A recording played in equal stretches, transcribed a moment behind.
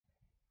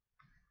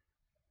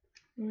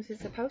Was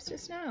it supposed to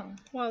snow?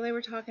 Well, they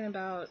were talking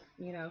about,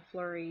 you know,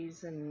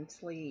 flurries and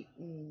sleet,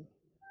 and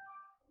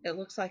it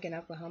looks like in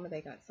Oklahoma they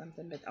got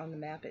something, but on the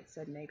map it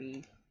said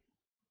maybe,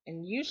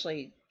 and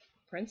usually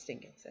Princeton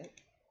gets it,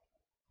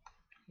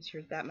 because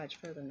you're that much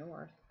further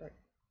north, but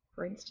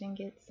Princeton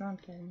gets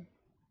something.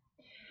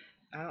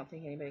 I don't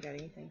think anybody got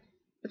anything.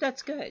 But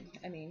that's good.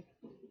 I mean,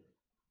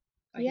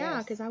 yeah,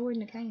 because I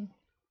wouldn't have came.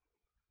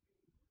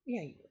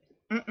 Yeah, you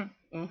would.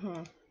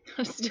 Mm-mm.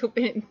 I've still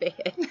been in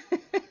bed.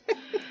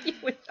 You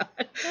would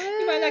not.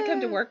 You might not come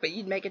to work, but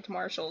you'd make it to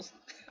Marshall's.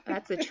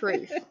 That's the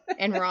truth.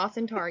 And Ross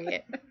and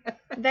Target.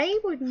 They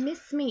would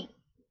miss me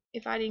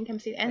if I didn't come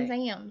see them. And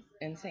Sam's.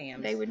 And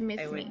Sam's. They would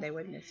miss me. They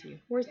would miss you.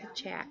 Where's the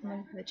chat? I'm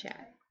looking for the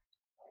chat.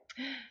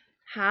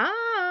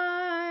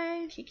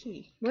 Hi.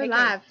 Kiki. We're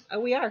live. Oh,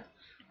 we are.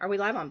 Are we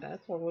live on both?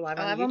 Or we're live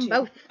on YouTube? On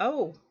both.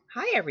 Oh,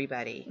 hi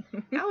everybody.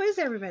 How is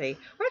everybody?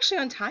 We're actually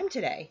on time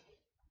today.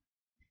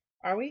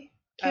 Are we?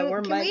 Can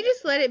we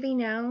just let it be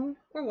known?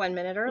 We're 1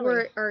 minute early.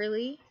 We're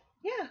early.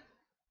 Yeah.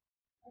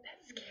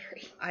 That's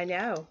scary. I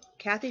know.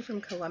 Kathy from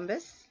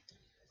Columbus.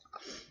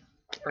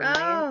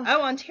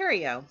 Oh,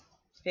 Ontario.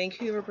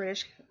 Vancouver,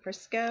 British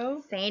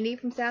Frisco. Sandy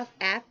from South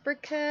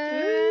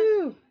Africa.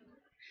 Woo!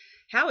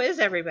 How is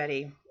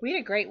everybody? We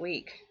had a great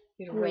week.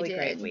 We had a really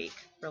great week.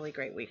 Really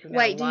great week.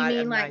 Wait, do you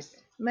mean like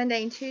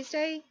Monday and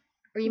Tuesday?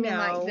 Or you mean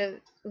like the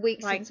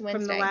week since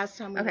Wednesday? From the last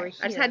time we were here.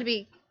 I just had to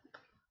be...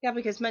 Yeah,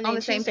 because Monday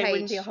and Tuesday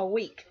wouldn't be a whole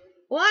week.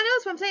 Well, I know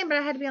that's what I'm saying, but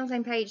I had to be on the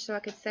same page so I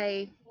could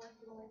say,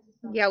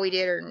 yeah, we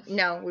did, or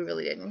no, we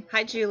really didn't.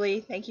 Hi,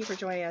 Julie. Thank you for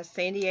joining us.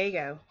 San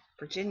Diego,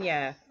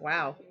 Virginia.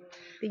 Wow.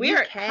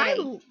 Hi,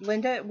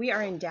 Linda. We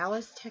are in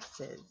Dallas,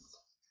 Texas,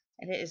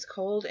 and it is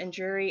cold and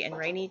dreary and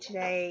rainy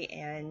today,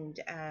 and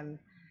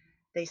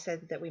they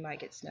said that we might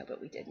get snow,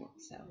 but we didn't,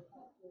 so.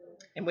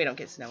 And we don't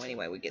get snow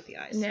anyway. We get the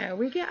ice. No,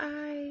 we get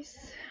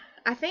ice.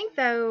 I think,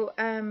 though,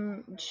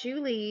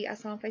 Julie, I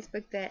saw on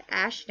Facebook that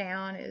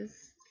Ashdown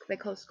they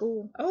close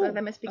school. Oh, so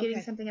they must be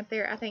getting something up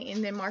there. I think,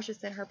 and then Marcia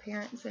said her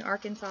parents in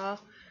Arkansas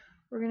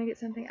were going to get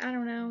something. I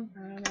don't know.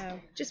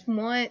 Just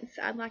once.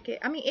 I'd like it.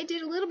 I mean, it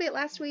did a little bit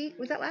last week.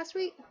 Was that last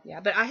week? Yeah,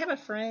 but I have a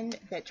friend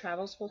that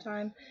travels full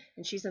time,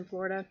 and she's in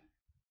Florida.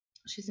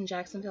 She's in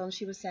Jacksonville, and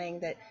she was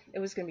saying that it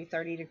was going to be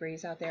 30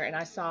 degrees out there, and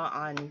I saw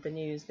on the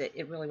news that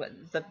it really was.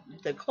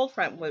 The cold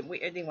front,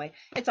 anyway,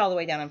 it's all the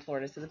way down in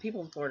Florida, so the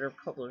people in Florida are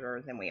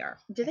colder than we are.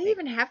 Do they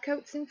even have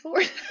coats in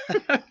Florida?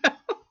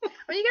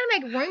 Well, you got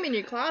to make room in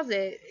your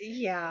closet.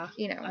 Yeah.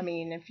 You know. I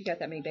mean, if you got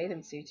that many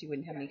bathing suits, you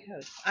wouldn't have any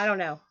coats. I don't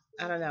know.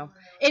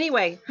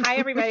 Anyway, hi,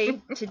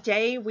 everybody.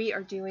 Today we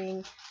are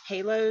doing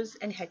halos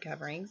and head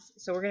coverings.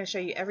 So we're going to show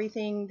you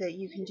everything that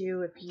you can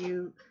do if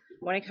you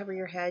want to cover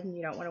your head and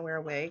you don't want to wear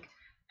a wig.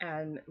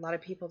 And a lot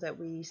of people that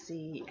we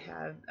see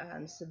have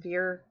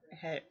severe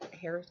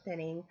hair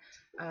thinning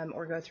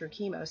or go through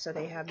chemo, so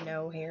they have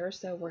no hair.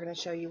 So we're going to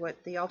show you what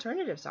the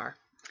alternatives are.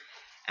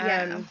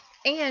 Yeah.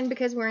 And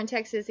because we're in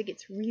Texas, it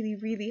gets really,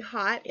 really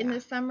hot in the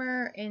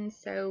summer. And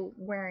so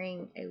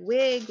wearing a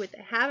wig with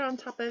a hat on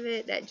top of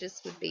it, that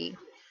just would be,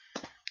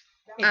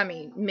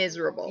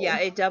 miserable. Yeah,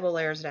 it double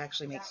layers. It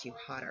actually makes you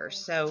hotter.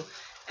 So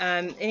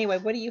anyway,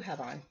 what do you have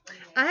on?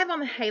 I have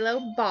on the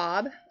Halo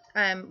Bob,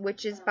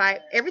 which is by,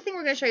 everything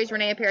we're going to show you is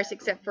Rene Paris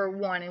except for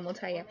one, and we'll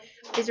tell you.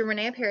 It's a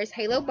Rene Paris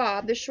Halo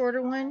Bob, the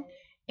shorter one.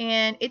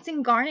 And it's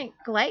in Garnet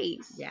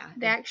Glaze. Yeah.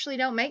 They actually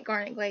don't make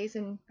Garnet Glaze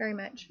in very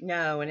much.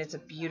 No, and it's a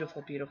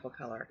beautiful, beautiful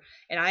color.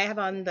 And I have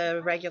on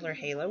the regular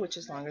Halo, which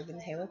is longer than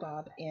the Halo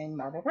Bob, in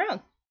Marble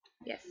Brown.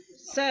 Yes.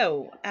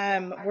 So,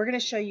 we're going to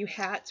show you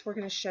hats. We're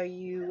going to show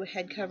you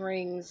head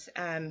coverings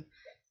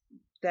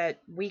that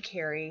we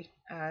carry.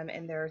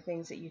 And there are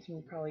things that you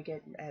can probably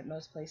get at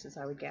most places,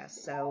 I would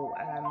guess. So,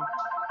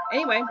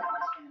 anyway.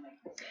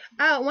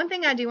 One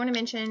thing I do want to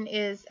mention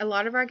is a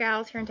lot of our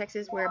gals here in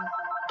Texas wear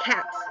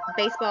caps,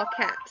 baseball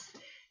caps.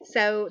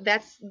 So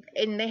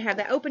and they have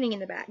that opening in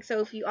the back.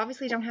 So if you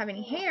obviously don't have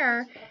any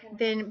hair,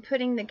 then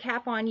putting the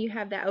cap on, you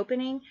have that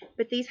opening.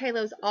 But these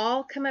halos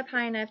all come up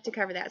high enough to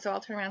cover that. So I'll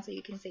turn around so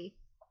you can see.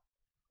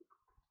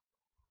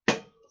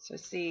 So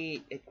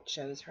see, it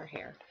shows her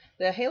hair.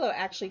 The halo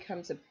actually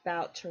comes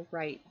about to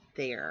right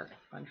there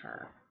on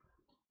her.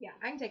 Yeah,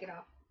 I can take it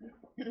off.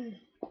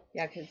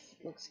 Yeah, because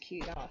it looks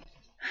cute off.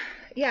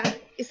 Yeah.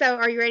 So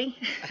are you ready?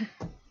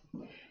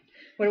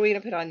 What are we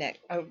going to put on next?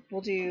 Oh,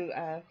 we'll do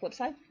flip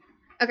side?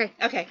 Okay.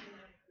 Okay.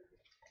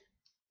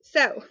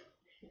 So.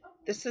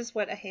 This is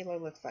what a halo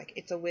looks like.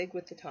 It's a wig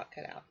with the top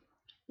cut out.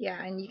 Yeah,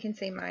 and you can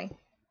see my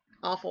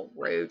awful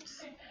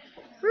roots.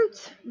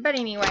 But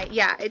anyway,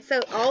 yeah, it's so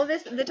all of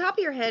this, the top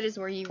of your head is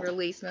where you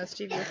release most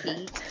of your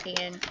heat.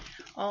 And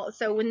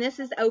so when this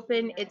is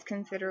open, it's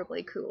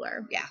considerably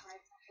cooler. Yeah.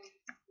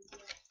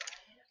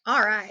 All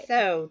right.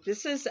 So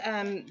this is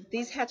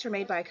these hats are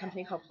made by a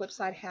company called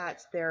Flipside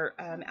Hats. They're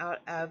out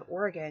of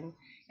Oregon,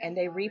 and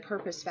they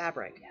repurpose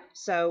fabric.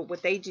 So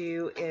what they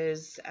do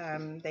is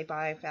they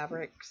buy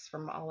fabrics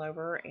from all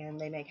over, and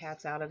they make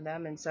hats out of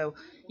them. And so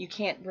you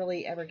can't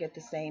really ever get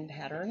the same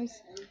patterns.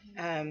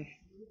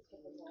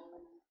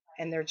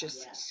 and they're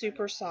just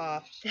super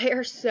soft. They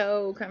are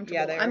so comfortable.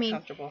 Yeah, they are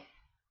comfortable.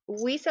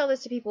 We sell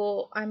this to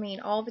people,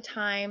 all the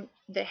time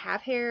that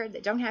have hair,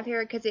 that don't have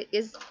hair, because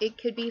it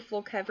could be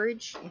full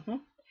coverage. Mm-hmm.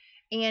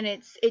 And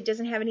it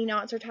doesn't have any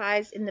knots or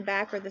ties in the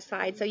back or the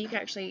side, so you can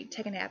actually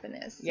take a nap in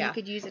this. Yeah. You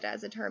could use it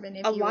as a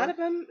turban. A lot of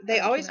them, they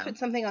always put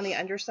something on the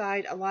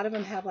underside. A lot of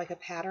them have like a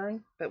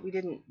pattern, but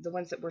the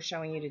ones that we're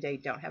showing you today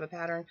don't have a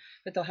pattern,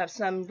 but they'll have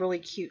some really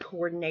cute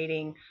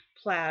coordinating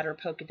plaid or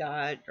polka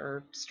dot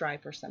or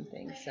stripe or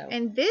something. So.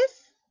 And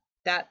this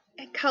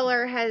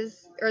color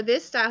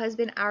this style has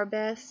been our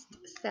best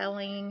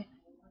selling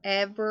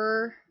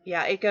ever.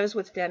 Yeah, it goes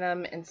with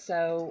denim, and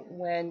so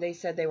when they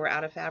said they were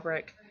out of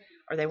fabric,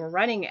 or they were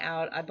running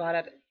out, I bought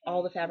up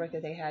all the fabric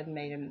that they had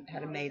and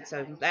had them made.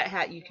 So that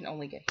hat you can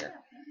only get here.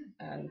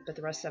 But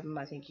the rest of them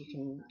I think you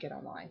can get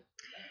online.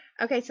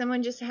 Okay,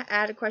 someone just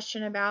had a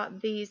question about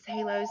these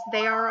halos.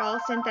 They are all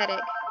synthetic.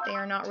 They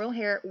are not real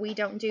hair. We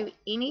don't do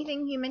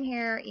anything human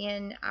hair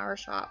in our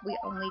shop. We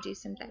only do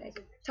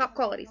synthetic. Top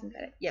quality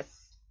synthetic. Yes.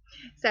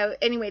 So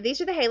anyway,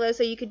 these are the halos.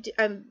 So you could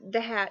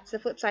the hats, the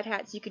flip side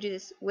hats, you could do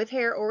this with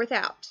hair or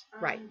without.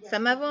 Right.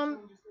 Some of them,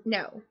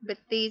 no. But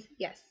these,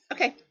 yes.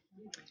 Okay.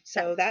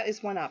 So that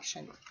is one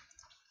option.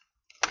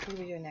 What are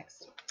we doing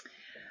next?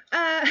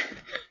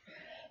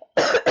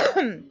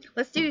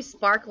 Let's do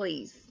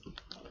sparklies.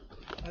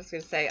 I was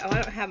going to say, I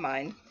don't have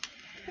mine.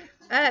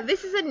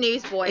 This is a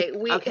newsboy.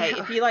 Okay,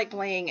 if you like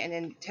bling, and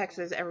in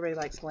Texas, everybody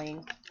likes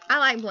bling. I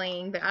like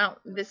bling, but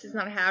this is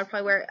not how I'd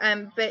probably wear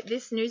it. But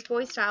this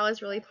newsboy style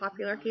is really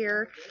popular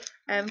here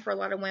for a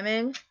lot of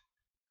women.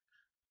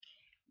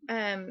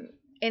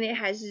 And it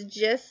has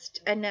just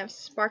enough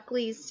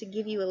sparklies to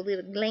give you a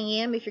little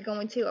glam if you're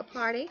going to a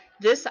party.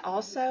 This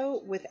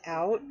also,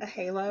 without a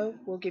halo,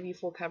 will give you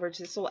full coverage.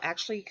 This will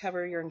actually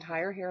cover your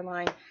entire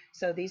hairline.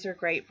 So these are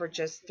great for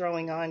just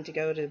throwing on to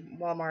go to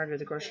Walmart or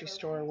the grocery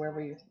store, or wherever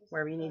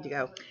you need to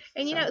go.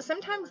 And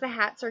sometimes the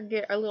hats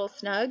get a little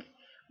snug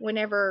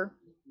whenever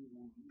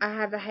I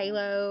have a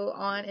halo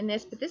on in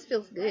this, but this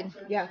feels good.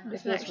 Yeah,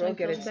 this feels real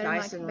good. It's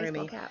nice and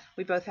roomy.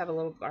 We both have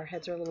our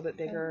heads are a little bit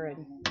bigger,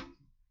 and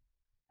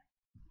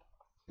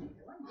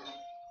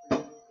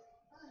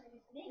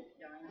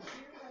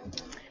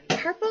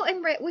purple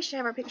and red. We should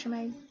have our picture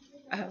made.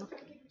 Oh,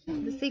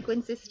 the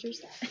Sequin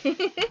Sisters.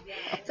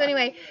 So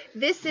anyway,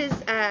 this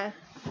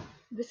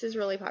is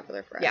really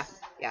popular for us.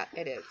 Yeah,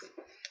 it is.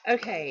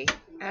 Okay.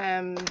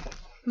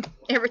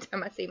 Every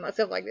time I see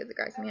myself like this, it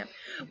cracks me up.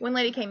 One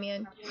lady came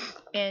in,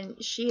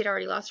 and she had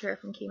already lost her hair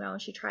from chemo,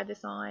 and she tried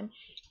this on,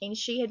 and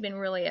she had been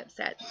really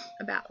upset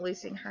about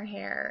losing her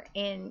hair.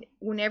 And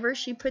whenever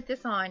she put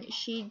this on,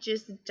 she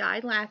just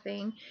died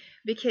laughing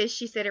because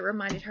she said it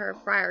reminded her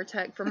of Friar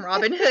Tuck from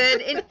Robin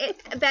Hood,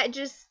 and that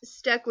just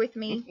stuck with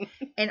me,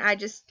 and I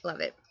just love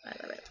it. I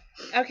love it.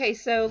 Okay,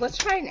 so let's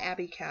try an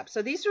Abbey cap.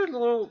 So these are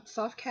little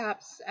soft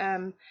caps.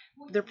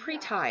 They're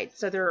pre-tied,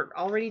 so they're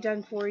already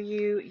done for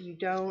you. You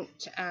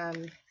don't have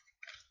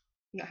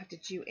to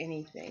do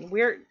anything.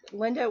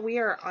 Linda, we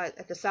are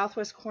at the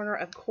southwest corner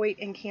of Coit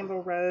and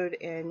Campbell Road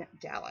in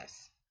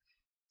Dallas.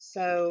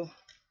 So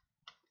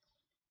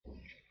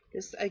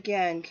this,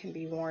 again, can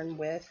be worn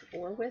with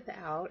or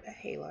without a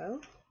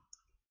halo.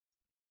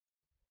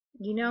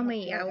 You know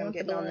me, I want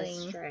the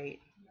bling. Straight.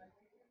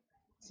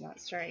 It's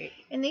not straight.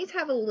 And these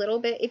have a little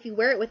bit, if you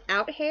wear it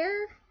without hair,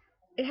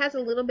 it has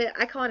a little bit,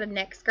 I call it a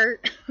neck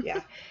skirt.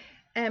 Yeah.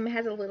 It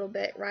has a little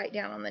bit right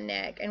down on the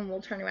neck, and we'll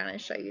turn around and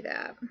show you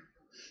that.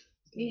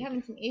 You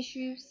having some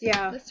issues?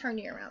 Yeah. Let's turn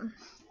you around.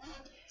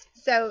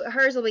 So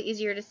hers will be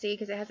easier to see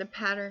because it has a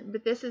pattern,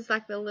 but this is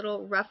like the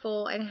little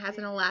ruffle, and it has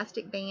an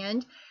elastic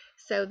band.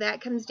 So that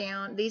comes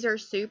down. These are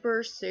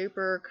super,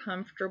 super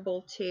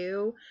comfortable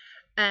too.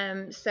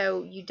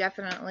 So you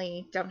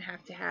definitely don't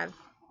have to have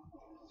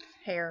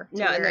hair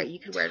to wear it. You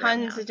could wear it right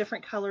now. Tons of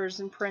different colors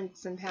and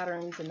prints and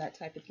patterns and that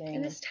type of thing.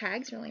 And this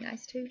tag's really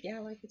nice too. Yeah, I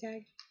like the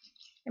tag.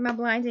 Am I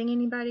blinding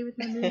anybody with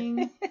my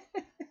bling?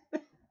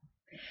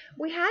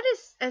 We had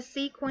a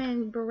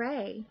sequin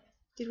beret.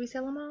 Did we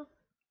sell them all?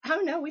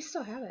 Oh no, we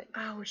still have it.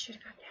 Oh, we should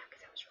have got that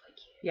because that was really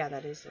cute. Yeah,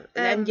 that is.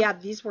 And yeah,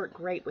 these work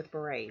great with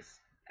berets.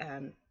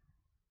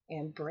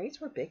 And berets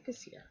were big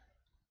this year.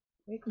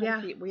 We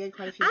had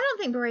quite a few. I don't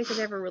think berets have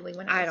ever really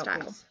went out of style.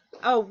 Think so.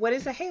 Oh, what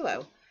is a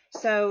halo?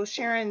 So,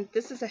 Sharon,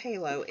 this is a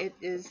halo. It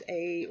is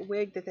a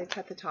wig that they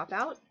cut the top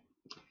out.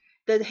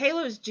 The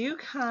halos do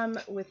come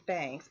with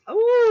bangs.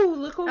 Oh,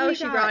 look what we got. Oh,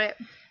 she brought it.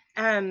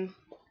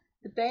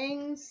 The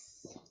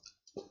bangs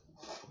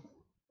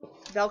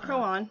Velcro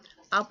on.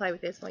 I'll play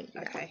with this while you do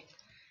that. Okay.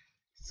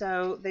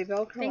 So, they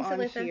Velcro on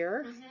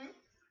here. Mm-hmm.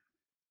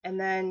 And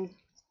then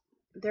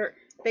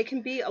they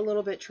can be a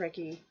little bit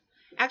tricky.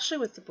 Actually,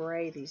 with the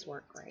beret, these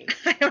work great.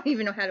 I don't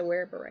even know how to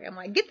wear a beret. I'm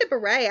like, get the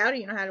beret. I don't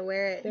even know how to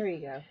wear it. There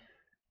you go.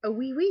 Oh,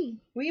 oui, oui.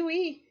 Oui,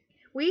 oui.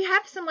 We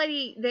have some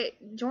lady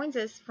that joins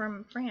us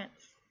from France.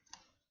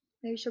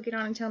 Maybe she'll get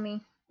on and tell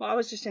me. Well, I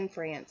was just in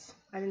France.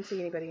 I didn't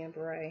see anybody in a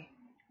beret.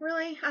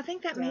 Really? I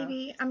think that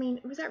maybe,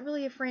 was that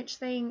really a French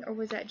thing, or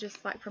was that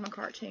just like from a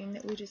cartoon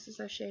that we just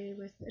associated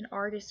with an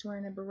artist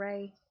wearing a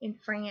beret in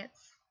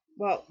France?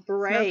 Well,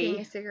 smoking a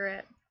beret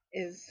cigarette.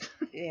 is,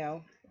 you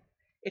know,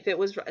 if it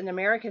was an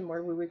American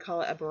word, we would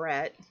call it a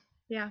barrette.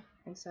 Yeah.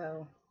 And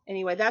so,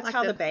 anyway, that's Like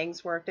how the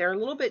bangs work. They're a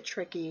little bit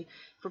tricky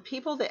for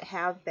people that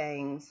have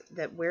bangs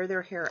that wear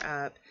their hair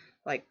up.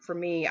 Like for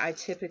me, I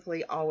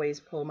typically always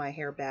pull my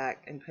hair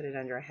back and put it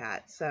under a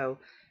hat. So,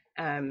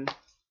 you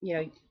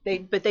know,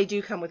 they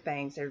do come with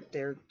bangs.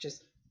 They're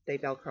just, they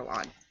Velcro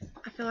on.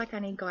 I feel like I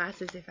need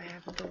glasses if I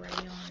have a beret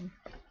on.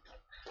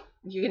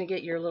 You're gonna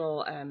get your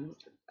little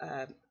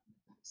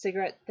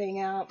cigarette thing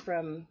out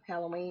from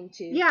Halloween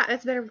too. Yeah,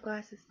 it's better with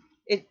glasses.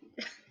 It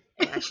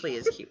actually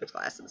is cute with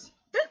glasses.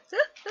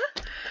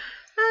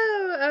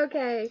 Oh,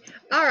 okay.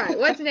 All right,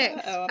 what's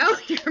next? Oh,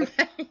 your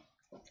bangs.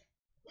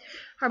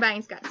 Her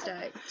bangs got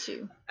stuck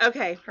to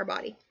her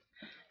body.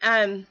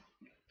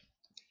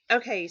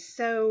 Okay,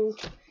 so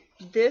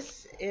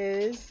this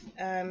is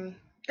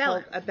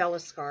called a Bella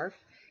scarf,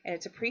 and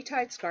it's a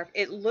pre-tied scarf.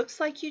 It looks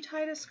like you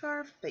tied a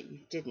scarf, but you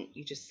didn't.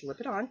 You just slip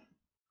it on.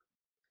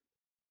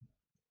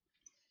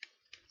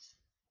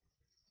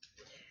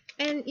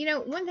 And, you know,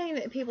 one thing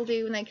that people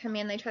do when they come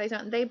in, they try these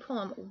on, they pull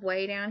them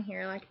way down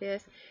here like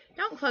this.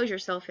 Don't close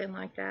yourself in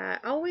like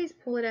that. Always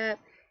pull it up.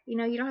 You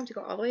know, you don't have to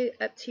go all the way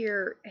up to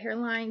your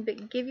hairline,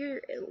 but give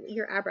your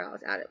eyebrows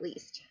out at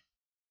least.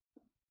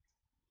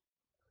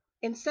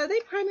 And so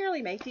they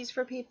primarily make these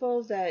for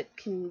people that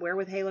can wear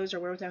with halos or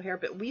wear with no hair,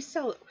 but we've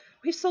sold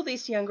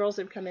these to young girls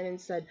that have come in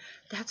and said,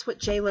 that's what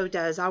J-Lo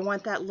does. I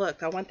want that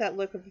look. I want that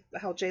look of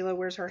how J-Lo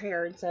wears her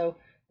hair. And so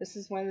this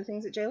is one of the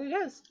things that J-Lo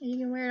does. You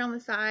can wear it on the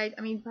side.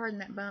 I mean, pardon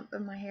that bump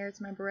of my hair.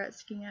 It's my barrette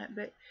sticking up,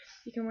 but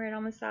you can wear it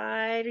on the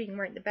side or you can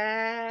wear it in the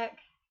back.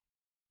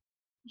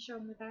 Show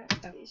them the back.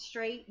 Oh.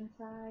 Straight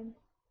inside.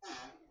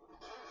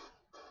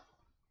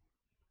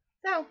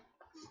 So,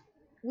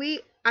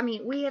 we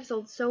have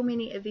sold so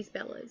many of these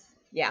Bellas.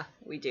 Yeah,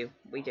 we do.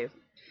 We do.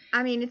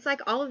 I mean, it's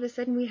like all of a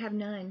sudden we have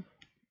none.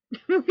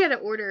 We got to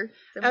order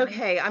some.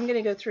 Okay, I'm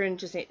going to go through and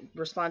just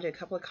respond to a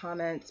couple of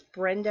comments.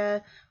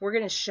 Brenda, we're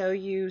going to show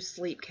you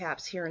sleep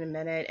caps here in a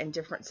minute and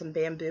some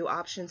bamboo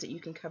options that you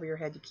can cover your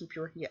head to keep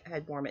your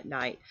head warm at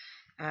night.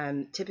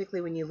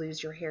 Typically when you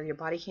lose your hair, your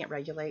body can't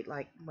regulate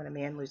like when a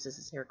man loses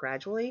his hair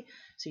gradually.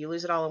 So you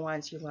lose it all at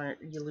once, you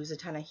lose a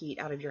ton of heat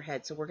out of your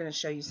head. So we're going to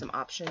show you some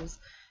options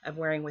of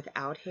wearing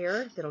without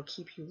hair that'll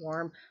keep you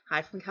warm.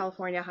 Hi from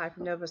California, hi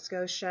from Nova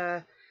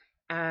Scotia.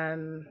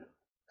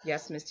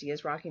 Yes, Misty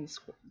is rocking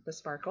the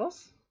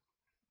sparkles.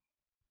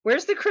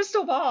 Where's the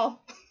crystal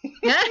ball?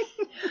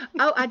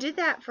 Oh, I did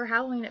that for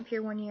Halloween up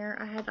here one year.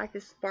 I had like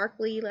this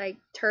sparkly like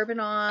turban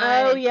on.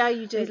 Oh yeah,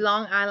 you did. These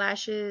long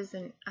eyelashes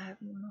and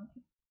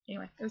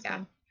anyway, it was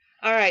fun.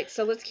 All right,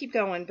 so let's keep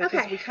going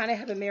because we kind of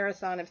have a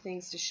marathon of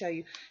things to show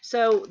you.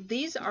 So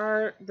these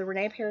are the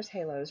Rene Paris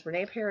halos.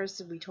 Rene Paris,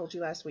 we told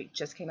you last week,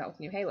 just came out with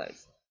new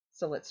halos.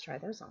 So let's try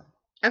those on.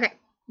 Okay,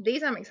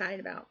 these I'm excited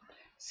about.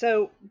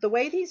 So the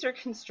way these are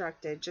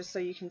constructed, just so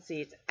you can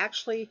see, it's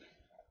actually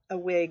a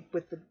wig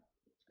with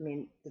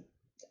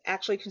it's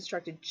actually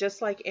constructed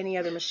just like any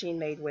other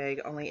machine-made wig,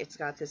 only it's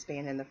got this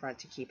band in the front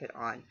to keep it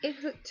on. It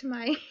hooked to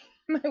my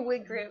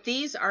wig grip.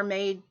 These are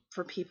made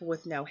for people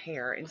with no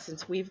hair, and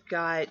since we've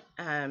got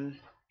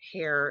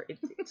hair,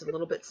 it's a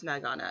little bit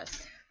snug on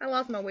us. I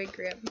lost my wig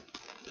grip.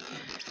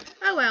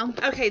 Oh well.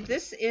 Okay,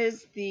 this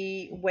is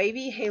the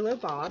Wavy Halo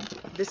Bob.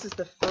 This is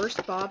the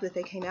first bob that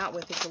they came out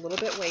with. It's a little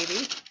bit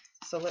wavy.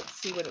 So let's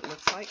see what it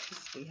looks like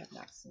because we have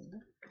not seen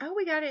it. Oh,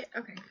 we got it.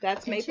 Okay.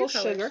 That's maple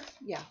sugar.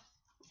 Yeah.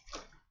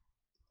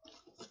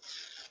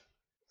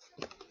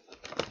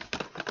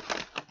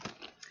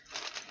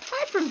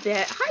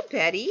 Hi,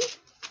 Betty.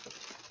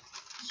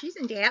 She's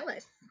in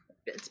Dallas.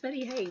 It's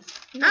Betty Hayes.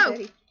 Oh.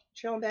 Betty.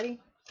 Showing Betty.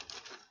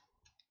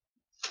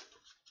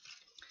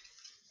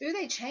 Ooh,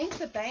 they changed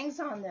the bangs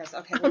on this.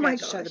 Okay, we're going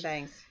to show the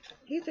bangs.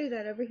 He threw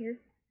that over here.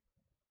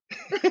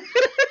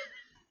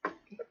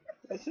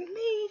 Wasn't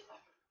me.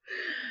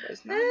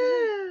 Was not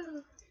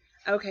me.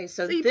 Okay,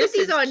 so you this put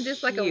these is on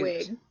just like a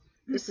wig.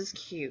 This is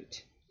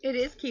cute. It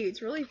is cute.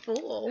 It's really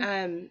full.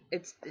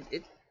 It's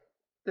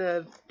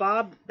the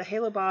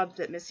Halo Bob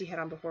that Misty had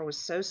on before was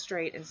so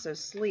straight and so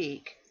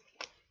sleek.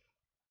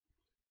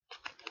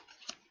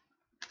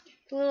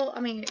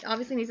 It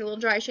obviously needs a little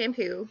dry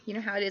shampoo. You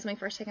know how it is when we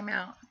first take them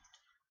out.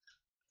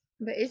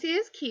 But it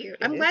is cute.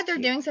 I'm glad they're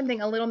doing something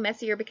a little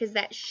messier because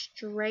that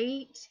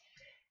straight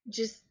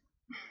just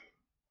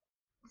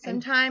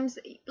sometimes,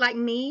 like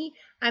me,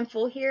 I'm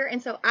full here,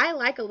 and so I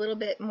like a little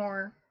bit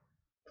more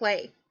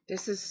play.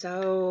 This is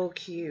so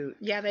cute.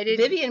 Yeah, they did.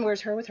 Vivian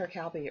wears hers with her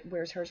cowboy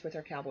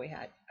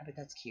hat. I bet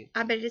that's cute.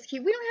 I bet it is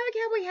cute. We don't have a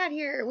cowboy hat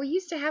here. We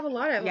used to have a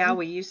lot of them. Yeah,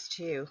 we used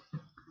to.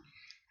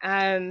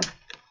 I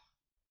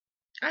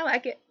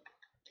like it.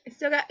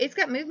 It's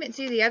got movement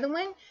too. The other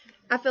one,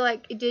 I feel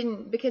like it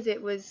didn't because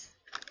it was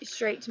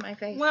straight to my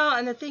face. Well,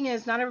 and the thing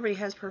is, not everybody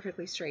has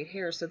perfectly straight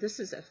hair, so this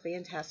is a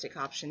fantastic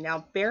option.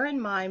 Now, bear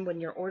in mind when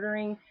you're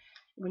ordering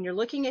when you're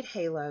looking at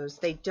halos,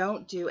 they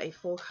don't do a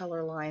full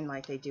color line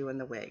like they do in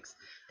the wigs.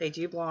 They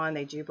do blonde,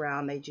 they do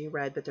brown, they do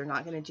red, but they're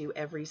not going to do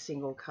every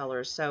single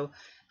color. So,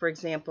 for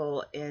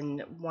example,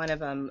 in one of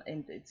them,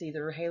 and it's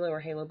either halo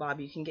or halo bob,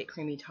 you can get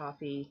creamy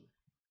toffee,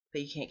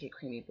 but you can't get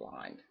creamy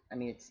blonde. I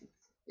mean,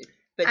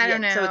 but I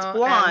don't know. So it's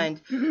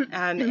blonde,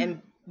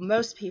 and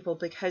most people,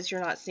 because you're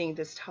not seeing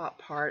this top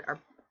part, are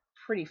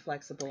pretty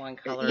flexible on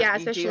color. Yeah,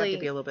 you do have especially to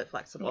be a little bit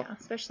flexible. Yeah,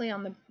 especially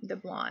on the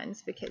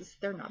blondes because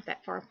they're not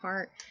that far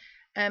apart.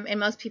 And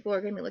most people are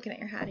going to be looking at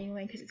your hat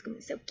anyway because it's going to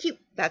be so cute.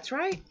 That's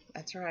right.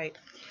 That's right.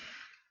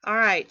 All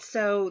right.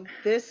 So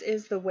this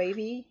is the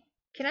wavy.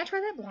 Can I try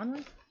that blonde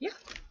one? Yeah.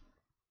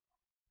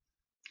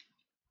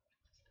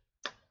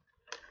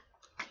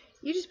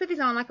 You just put these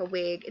on like a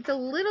wig. It's a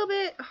little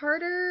bit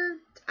harder,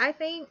 I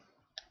think,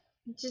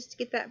 just to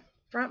get that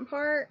front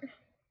part.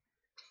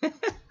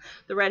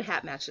 The red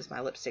hat matches my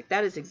lipstick.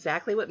 That is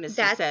exactly what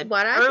Misty That's said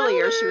what I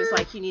earlier. told She was her.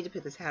 like, "You need to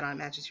put this hat on. It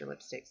matches your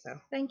lipstick." So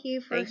Thank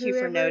you for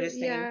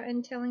noticing. Yeah,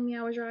 and telling me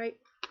I was right.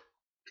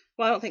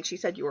 Well, I don't think she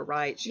said you were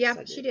right. She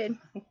did.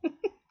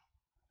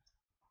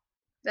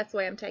 That's the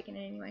way I'm taking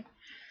it anyway.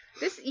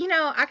 This,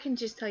 I can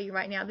just tell you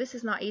right now, this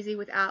is not easy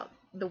without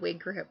the wig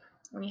grip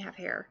when you have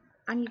hair.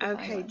 I need to find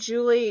Okay, one.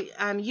 Julie,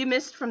 you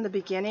missed from the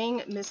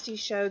beginning. Misty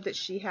showed that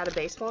she had a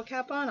baseball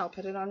cap on. I'll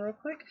put it on real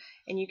quick,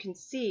 and you can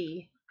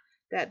see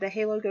that the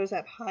halo goes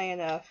up high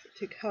enough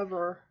to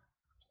cover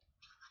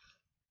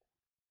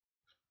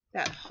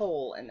that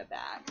hole in the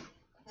back.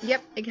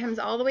 Yep, it comes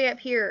all the way up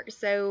here,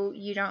 so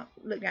you don't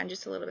look down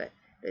just a little bit.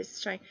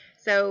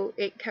 So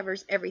it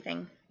covers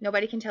everything.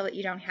 Nobody can tell that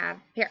you don't have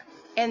hair.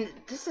 And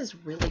this is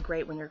really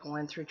great when you're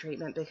going through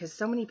treatment because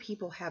so many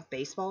people have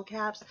baseball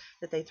caps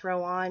that they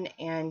throw on,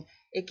 and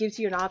it gives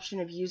you an option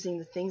of using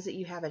the things that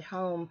you have at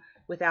home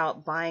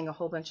without buying a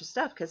whole bunch of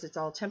stuff because it's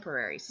all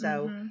temporary.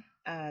 So,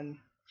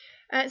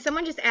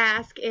 someone just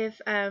asked if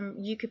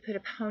you could put a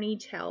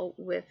ponytail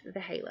with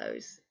the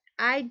halos.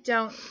 I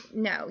don't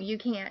know. You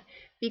can't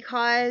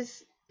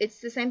because it's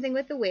the same thing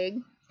with the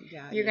wig.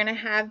 Yeah, You're going to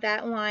have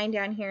that line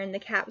down here and the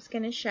cap's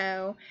going to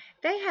show.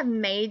 They have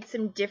made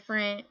some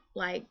different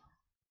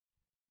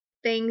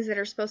things that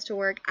are supposed to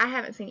work. I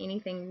haven't seen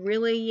anything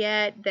really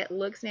yet that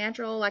looks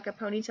natural like a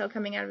ponytail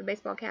coming out of a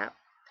baseball cap.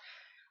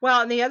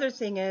 Well, and the other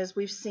thing is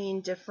we've seen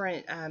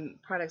different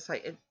products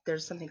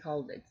there's something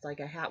called, it's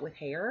like a hat with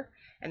hair,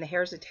 and the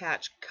hair is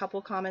attached.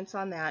 Couple comments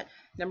on that.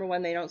 Number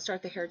one, they don't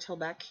start the hair till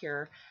back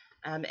here.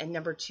 And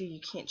number two, you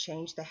can't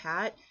change the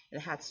hat. And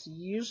the hats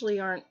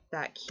usually aren't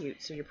that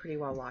cute, so you're pretty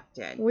well locked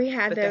in. We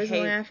had those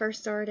when I first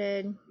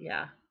started.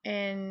 Yeah.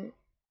 And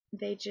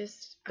it's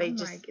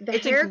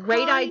a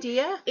great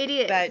idea. It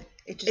is. But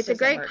it's a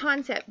great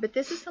concept, but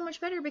this is so much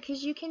better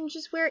because you can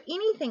just wear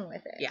anything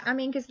with it. Yeah. I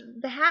mean, because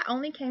the hat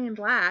only came in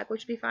black,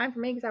 which would be fine for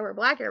me because I wear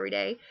black every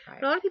day.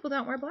 Right. But a lot of people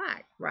don't wear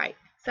black. Right.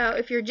 So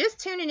if you're just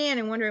tuning in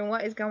and wondering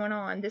what is going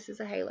on, this is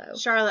a halo.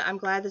 Charlotte, I'm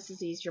glad this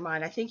has eased your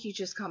mind. I think you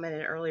just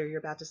commented earlier you're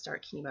about to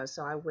start chemo,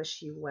 so I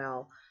wish you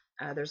well.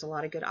 There's a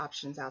lot of good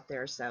options out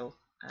there, so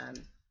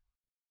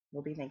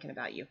we'll be thinking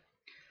about you.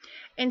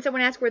 And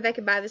someone asked where they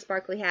could buy the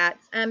sparkly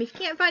hats. If you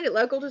can't find it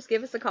local, just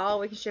give us a call.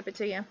 We can ship it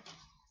to you.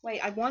 Wait,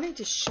 I wanted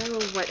to show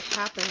what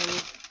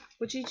happened.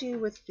 What'd you do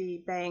with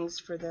the bangs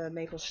for the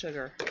maple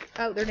sugar?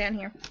 Oh, they're down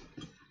here.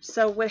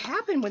 So what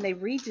happened when they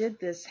redid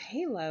this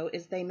halo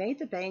is they made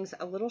the bangs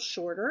a little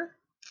shorter,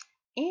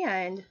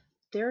 and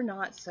they're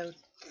not so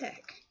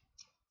thick.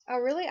 Oh,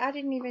 really? I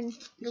didn't even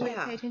really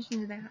pay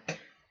attention to that.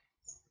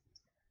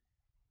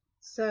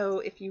 So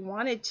if you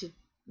wanted to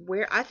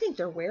wear, I think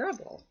they're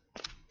wearable.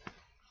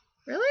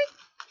 Really?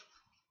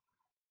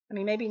 I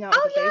mean, maybe not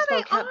with a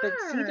baseball cap, but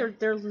see,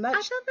 they're much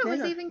I thought that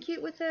thinner. was even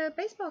cute with a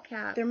baseball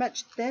cap. They're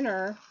much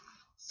thinner,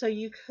 so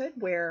you could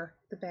wear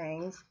the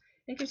bangs.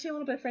 It gives you a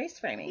little bit of face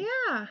framing.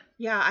 Yeah.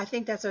 Yeah, I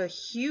think that's a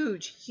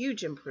huge,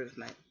 huge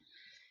improvement.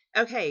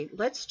 Okay,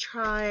 let's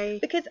try.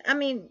 Because, I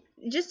mean,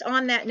 just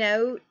on that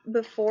note,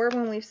 before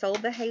when we've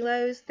sold the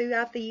halos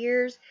throughout the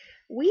years,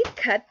 we've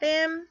cut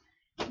them,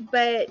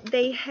 but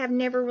they have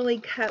never really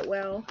cut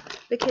well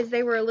because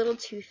they were a little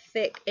too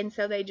thick, and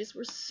so they just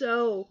were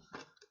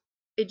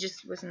it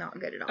just was not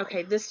good at all.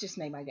 Okay, this just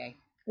made my day.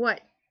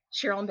 What?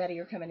 Cheryl and Betty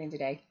are coming in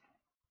today.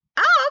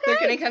 Oh, okay.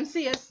 They're going to come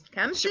see us.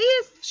 Come see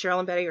us. Cheryl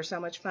and Betty are so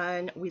much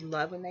fun. We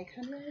love when they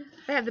come in.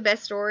 They have the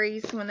best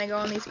stories when they go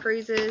on these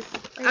cruises.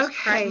 They just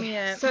crack me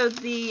up. So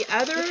the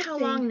other Look how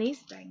long these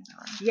things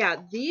are. Yeah,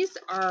 these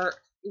are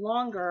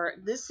longer.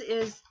 This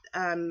is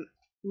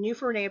new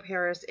for Rene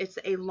Paris. It's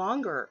a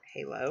longer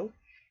halo,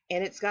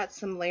 and it's got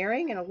some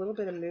layering and a little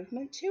bit of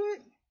movement to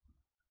it.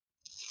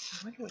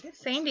 I wonder what it is.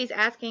 Sandy's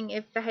asking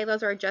if the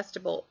halos are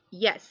adjustable.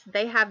 Yes,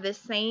 they have the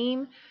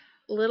same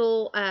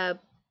little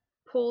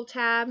pull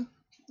tab,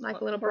 like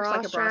a little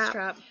bra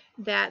strap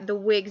that the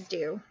wigs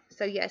do.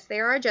 So yes, they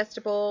are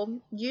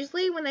adjustable.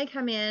 Usually when they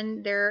come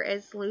in, they're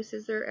as loose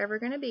as they're ever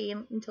going to be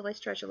until they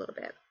stretch a little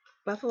bit.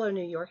 Buffalo,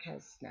 New York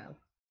has snow.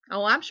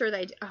 Oh, I'm sure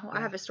they do. Oh, yeah.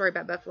 I have a story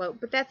about Buffalo,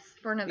 but that's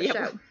for another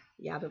show.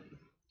 Yeah, but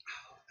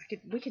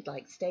we could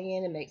like stay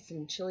in and make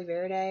some chili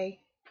verde.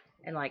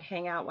 and like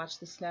hang out, watch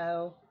the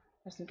snow,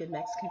 have some good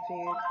Mexican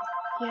food.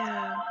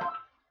 Yeah.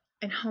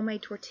 And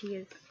homemade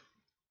tortillas.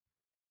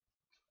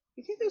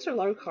 You think those are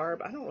low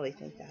carb? I don't really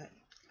think that.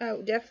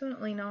 Oh,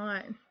 definitely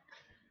not.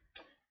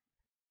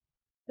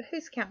 But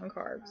who's counting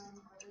carbs?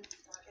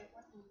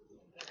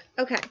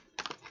 Okay.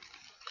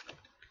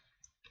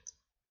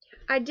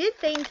 I did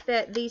think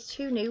that these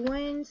two new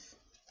ones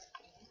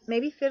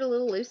maybe fit a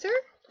little looser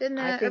than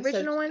the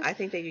original ones. I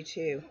think they do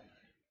too.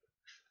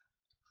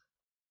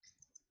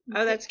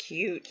 Oh, that's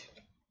cute.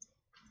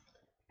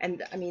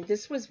 And I mean,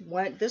 this was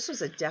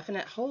a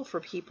definite hole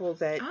for people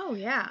that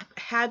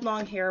had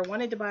long hair,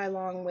 wanted to buy a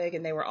long wig,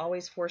 and they were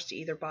always forced to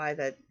either buy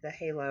the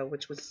halo,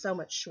 which was so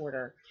much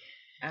shorter.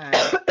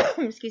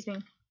 Excuse me.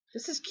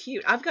 This is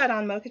cute. I've got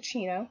on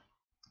Mochaccino.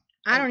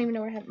 I don't even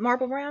know what I have.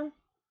 Marble brown?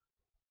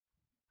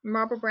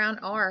 Marble brown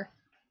R.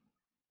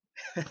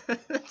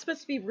 That's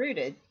supposed to be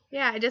rooted.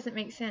 Yeah, it doesn't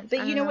make sense.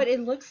 But you know what? It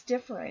looks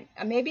different.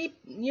 Maybe,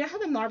 you know how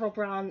the marble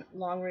brown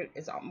long root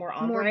is more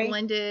ombre? More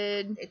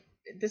blended.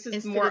 This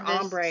is more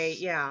ombre,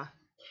 yeah.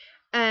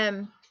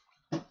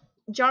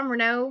 John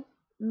Rene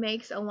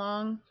makes a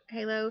long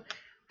halo.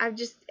 I've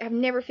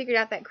never figured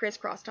out that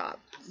crisscross top.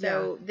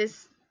 So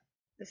this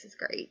is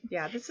great.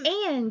 Yeah, this is.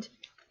 And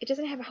it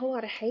doesn't have a whole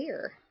lot of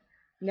hair.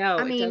 No,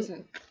 it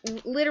doesn't.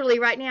 Literally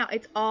right now,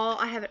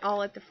 I have it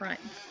all at the front.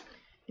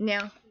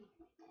 Now,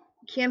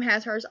 Kim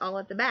has hers all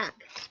at the back.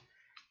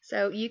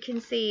 So you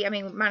can see, I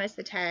mean, minus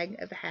the tag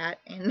of the hat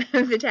and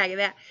the tag of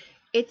that,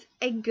 it's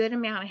a good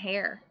amount of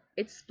hair.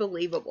 It's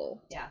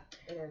believable. Yeah,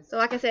 it is. So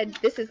like I said,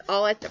 this is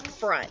all at the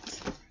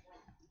front. Oh,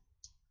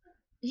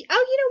 you know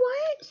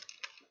what?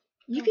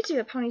 You could do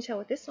a ponytail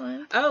with this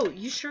one. Oh,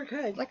 you sure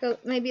could.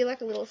 Maybe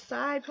like a little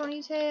side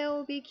ponytail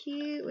would be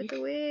cute with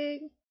the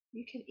wig.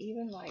 You could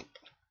even like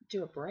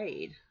do a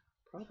braid,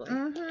 probably.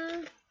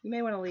 Mm-hmm. You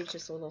may want to leave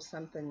just a little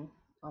something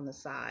on the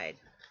side.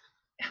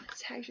 Oh, the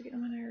tags are getting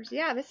on my nerves.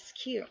 Yeah, this is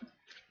cute.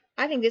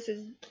 I think this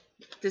is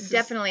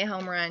definitely a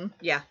home run.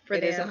 Yeah, for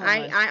them. Is a home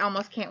run. I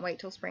almost can't wait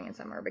till spring and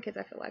summer because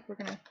I feel like we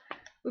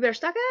better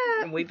stock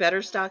up. And we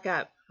better stock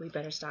up.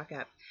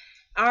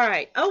 All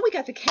right. Oh, we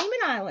got the Cayman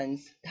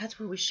Islands. That's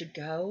where we should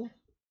go.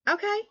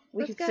 Okay.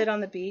 We could sit on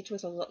the beach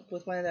with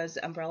one of those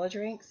umbrella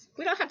drinks.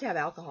 We don't have to have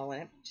alcohol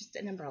in it. Just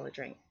an umbrella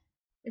drink.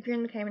 If you're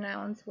in the Cayman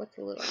Islands, what's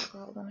a little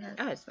alcohol gonna hurt?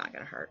 Oh, it's not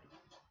gonna hurt.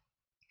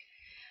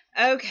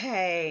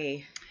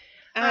 Okay.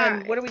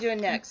 Right. What are we doing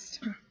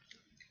next?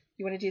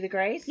 You want to do the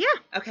grays? Yeah.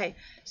 Okay.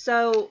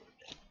 So,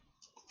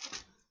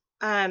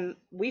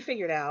 we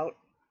figured out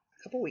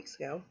a couple weeks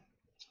ago.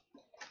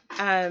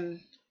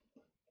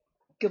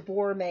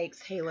 Gabor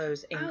makes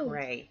halos in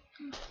gray.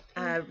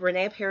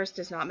 Rene Paris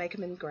does not make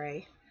them in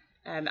gray.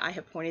 I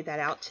have pointed that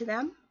out to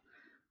them.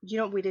 You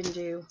know what we didn't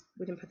do?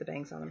 We didn't put the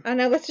bangs on them. I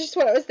know, that's just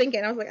what I was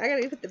thinking. I was like, I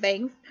gotta put the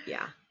bangs.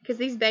 Yeah. Because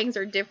these bangs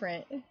are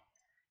different.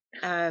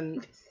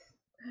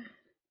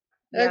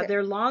 Yeah,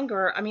 they're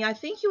longer. I mean, I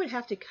think you would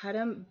have to cut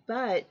them,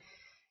 but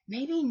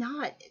maybe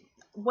not.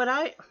 What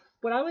I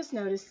was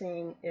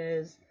noticing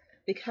is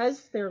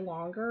because they're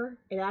longer,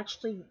 it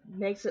actually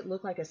makes it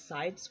look like a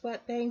side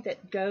swept bang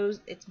that goes,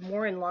 it's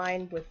more in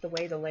line with the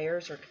way the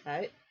layers are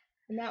cut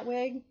in that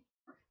wig.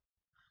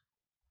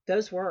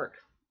 Those work.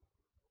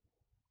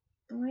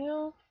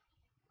 Well,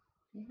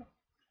 give it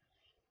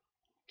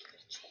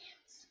a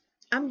chance.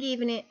 I'm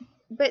giving it.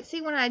 But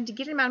see, when I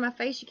get them out of my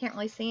face, you can't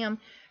really see them.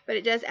 But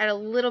it does add a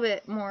little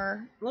bit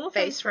more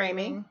face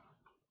framing.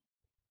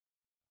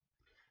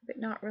 But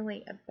not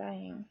really a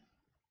bang.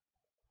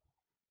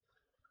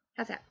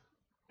 How's that?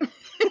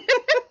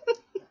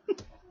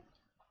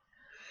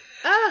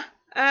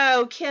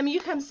 Oh, Kim, you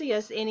come see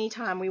us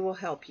anytime. We will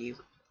help you.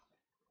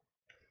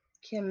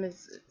 Kim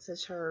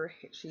says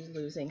she's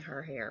losing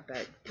her hair,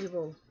 but we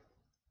will,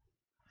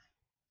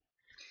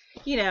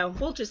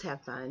 we'll just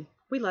have fun.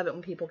 We love it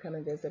when people come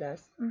and visit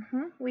us.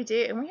 We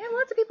do. And we have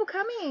lots of people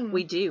coming.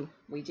 We do.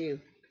 We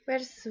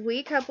had a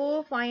sweet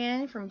couple fly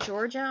in from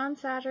Georgia on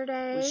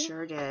Saturday. We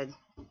sure did.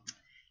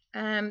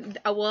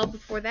 Well,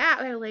 before that,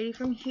 we had a lady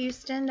from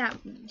Houston that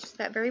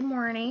very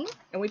morning.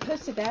 And you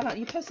posted that on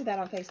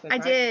Facebook, I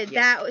right? did.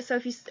 Yeah. So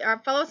if you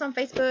follow us on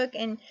Facebook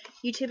and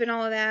YouTube and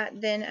all of that,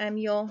 then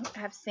you'll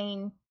have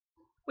seen.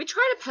 We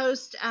try to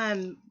post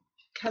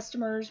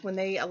customers when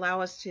they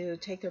allow us to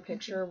take their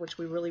picture, which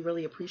we really,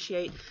 really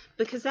appreciate,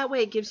 because that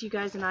way it gives you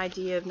guys an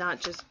idea of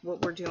not just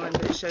what we're doing,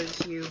 but it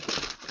shows you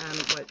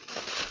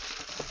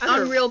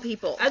on real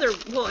people.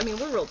 Well, I mean,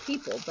 we're real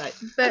people, but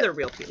other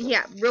real people.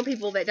 Yeah, real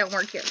people that don't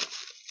work here.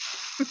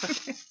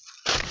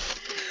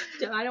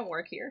 I don't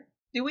work here.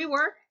 Do we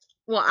work?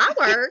 Well, I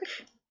work.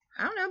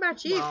 I don't know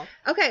about you. Well,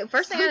 okay,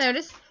 first thing I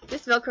noticed,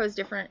 this Velcro is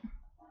different.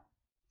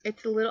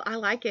 It's a little, I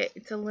like it.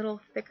 It's a little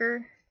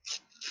thicker,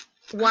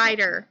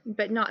 wider,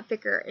 but not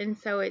thicker, and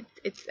so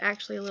it's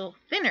actually a little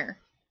thinner.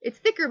 It's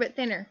thicker but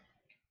thinner.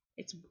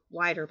 It's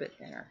wider but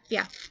thinner.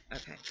 Yeah.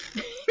 Okay.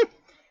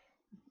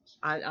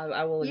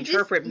 I will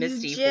interpret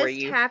Misty for you.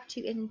 You just have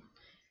to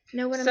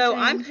know what I'm saying. So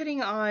I'm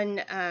putting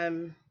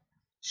on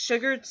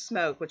Sugared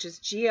Smoke, which is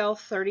GL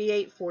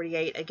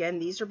 3848. Again,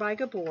 these are by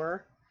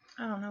Gabor.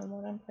 I don't know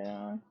what I'm putting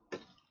on. I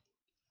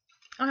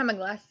don't have my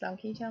glasses on.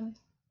 Can you tell me?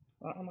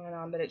 I don't have mine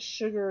on, but it's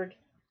sugared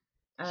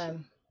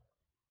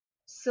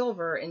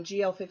silver in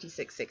GL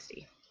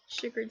 5660.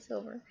 Sugared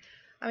silver.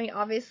 I mean,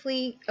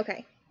 obviously,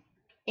 okay.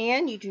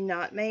 And you do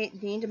not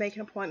need to make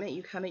an appointment.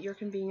 You come at your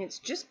convenience.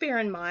 Just bear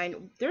in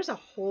mind, there's a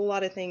whole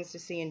lot of things to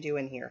see and do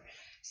in here.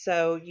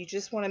 So you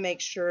just want to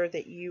make sure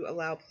that you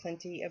allow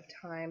plenty of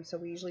time. So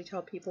we usually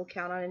tell people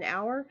count on an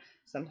hour.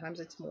 Sometimes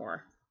it's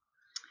more.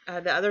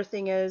 The other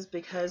thing is,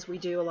 because we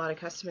do a lot of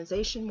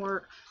customization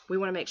work, we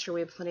want to make sure we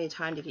have plenty of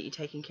time to get you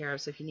taken care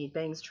of. So if you need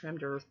bangs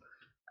trimmed or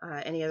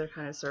any other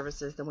kind of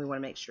services, then we want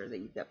to make sure that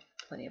you've got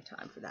plenty of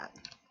time for that.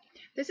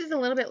 This is a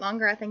little bit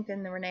longer, I think,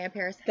 than the Rene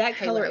Paris. That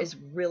color is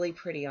really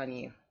pretty on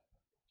you.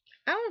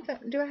 I don't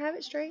know do I have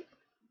it straight?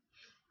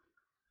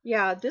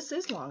 Yeah, this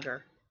is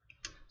longer.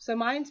 So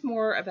mine's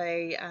more of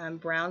a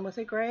brown with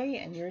a gray,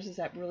 and yours is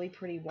that really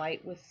pretty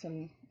white with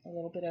a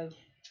little bit of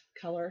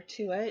color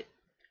to it.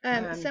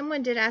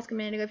 Someone did ask a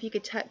minute ago if you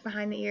could tuck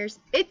behind the ears.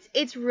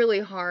 It's really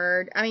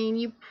hard. I mean,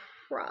 you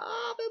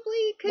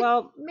probably could.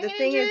 Well, the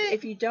thing is, it.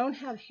 if you don't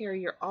have hair,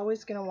 you're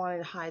always going to want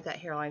to hide that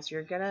hairline. So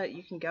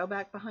you can go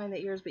back behind the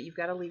ears, but you've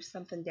got to leave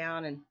something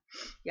down. And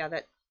yeah,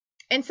 that.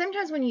 And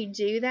sometimes when you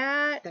do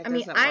that I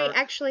mean, I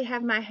actually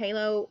have my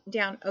halo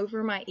down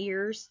over my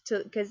ears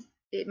because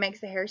it makes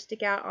the hair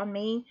stick out on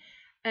me.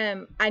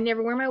 I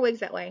never wear my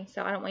wigs that way,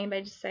 so I don't want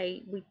anybody to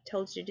say we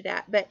told you to do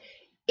that. But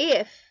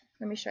let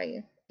me show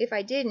you. If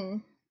I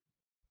didn't,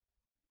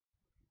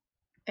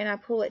 and I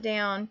pull it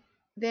down,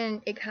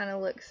 then it kind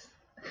of looks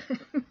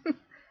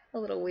a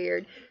little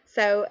weird.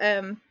 So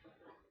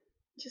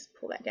just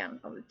pull that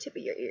down on the tip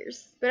of your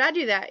ears. But I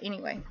do that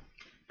anyway.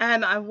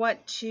 I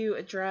want to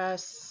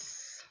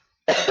address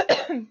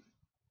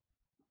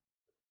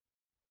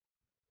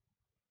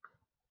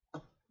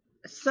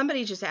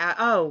somebody just asked,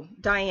 oh,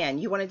 Diane,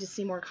 you wanted to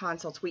see more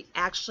consults. We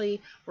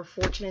actually were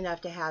fortunate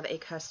enough to have a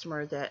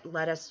customer that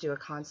let us do a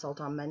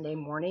consult on Monday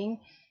morning.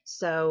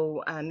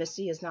 So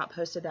Misty has not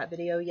posted that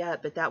video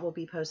yet, but that will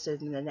be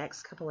posted in the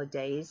next couple of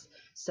days.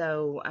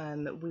 So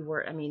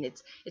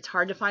it's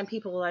hard to find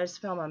people to let us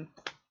film them.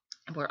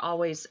 We're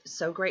always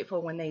so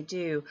grateful when they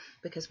do,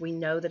 because we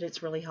know that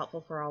it's really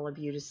helpful for all of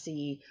you to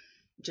see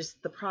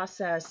just the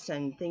process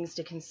and things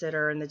to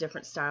consider and the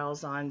different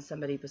styles on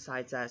somebody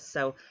besides us.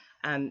 So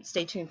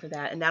stay tuned for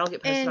that, and that'll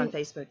get posted on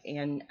Facebook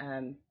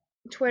and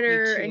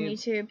Twitter and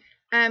YouTube.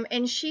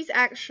 And she's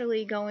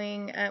actually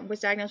was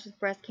diagnosed with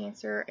breast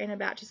cancer and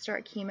about to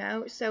start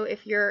chemo. So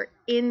if you're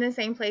in the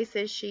same place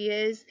as she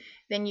is,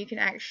 then you can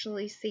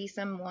actually see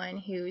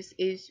someone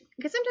because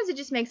sometimes it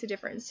just makes a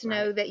difference to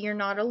know that you're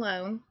not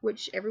alone,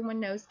 which everyone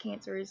knows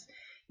cancer is,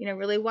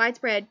 really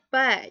widespread,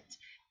 but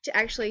to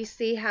actually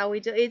see how we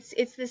do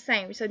it's the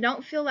same. So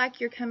don't feel like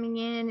you're coming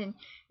in and,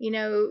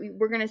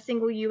 we're going to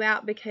single you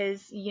out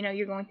because,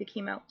 you're going through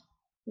chemo.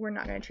 We're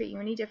not going to treat you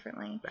any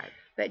differently. Right.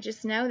 But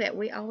just know that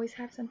we always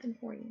have something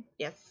for you.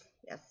 Yes,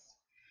 yes.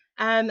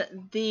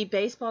 The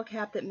baseball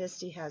cap that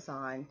Misty has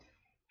on,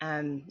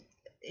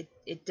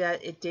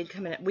 it did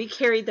come in. We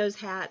carried those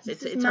hats.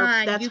 It's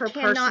mine. That's her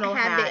personal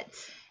hat.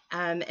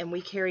 It. And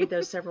we carried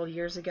those several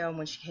years ago. And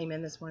when she came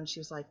in this morning, she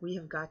was like, "We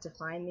have got to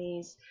find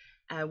these."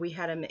 We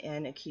had them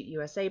in a cute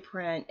USA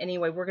print.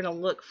 Anyway, we're going to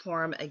look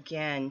for them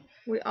again.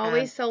 We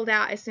always sold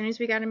out as soon as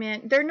we got them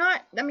in. They're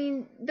not,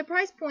 the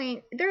price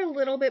point, they're a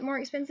little bit more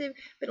expensive.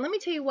 But let me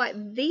tell you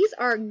what, these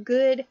are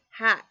good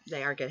hats.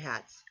 They are good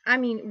hats.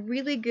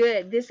 Really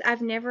good.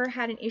 I've never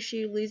had an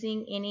issue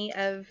losing any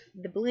of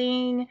the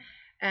bling.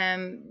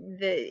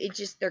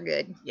 They're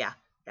good. Yeah.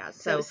 Yeah.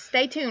 So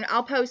stay tuned.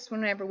 I'll post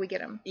whenever we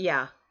get them.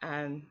 Yeah.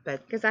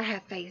 Because I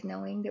have faith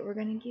knowing that we're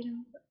going to get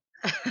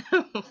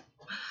them.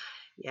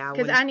 Yeah,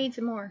 because I need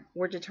some more.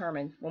 We're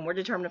determined. When we're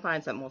determined to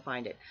find something, we'll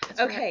find it.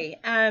 That's okay.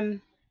 Right.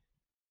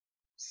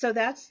 So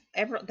that's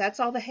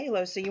all the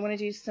halos. So you want to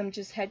do some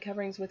just head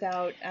coverings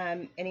without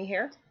any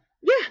hair?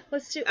 Yeah,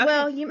 let's do. Okay.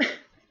 Well, you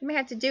may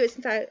have to do it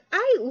since I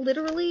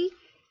literally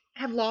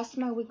have lost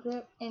my wig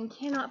grip and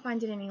cannot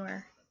find it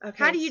anywhere.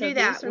 Okay. How do you do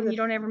that when you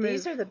don't ever move?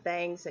 These are the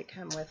bangs that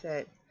come with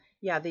it.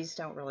 Yeah, these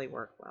don't really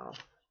work well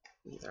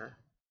either.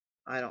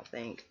 I don't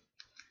think.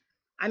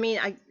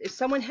 If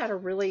someone had a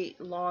really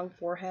long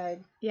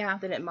forehead,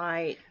 then it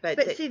might.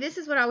 But see, this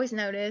is what I always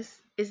notice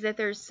is that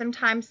there's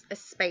sometimes a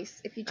space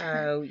if you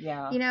turn. Oh,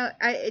 yeah.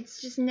 It's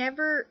just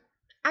never.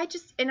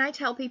 And I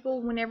tell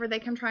people whenever they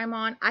come try them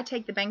on, I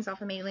take the bangs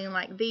off immediately and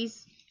like,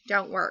 these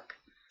don't work.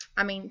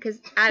 Because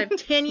out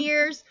of 10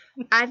 years,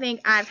 I think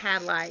I've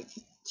had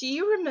do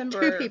you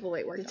remember 2 people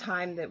that worked the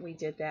time that we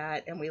did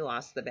that and we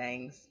lost the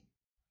bangs?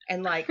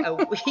 And like a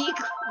week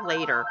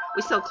later,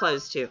 we still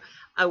closed too.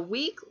 A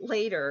week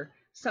later,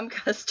 some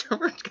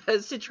customer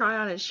goes to try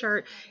on a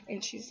shirt,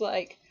 and she's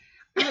like,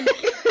 there's some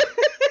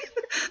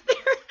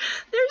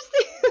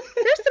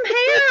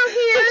hair out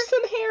here. There's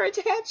some hair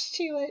attached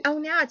to it. Oh,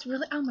 now it's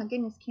really, oh my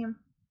goodness, Kim.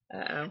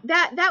 Uh-oh.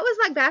 That was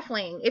like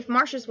baffling. If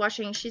Marsha's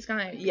watching, she's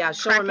going to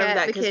she'll remember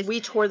that because we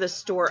tore the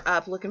store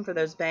up looking for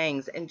those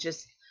bangs, and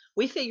just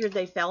We figured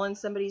they fell in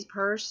somebody's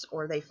purse,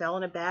 or they fell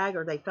in a bag,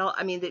 or they fell.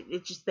 I mean,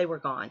 they were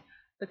gone,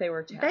 but they were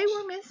attached. They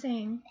were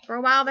missing for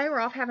a while. They were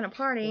off having a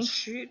party. Well,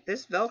 shoot,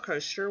 this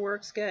Velcro sure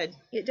works good.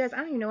 It does. I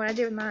don't even know what I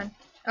did with mine.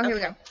 Oh, here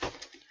we go.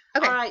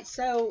 Okay. All right.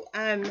 So,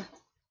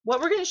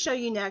 what we're going to show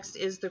you next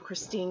is the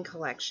Christine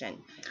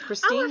collection.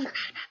 Christine. Oh, I forgot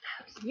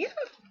about those.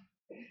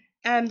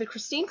 Yeah. The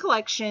Christine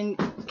collection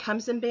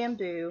comes in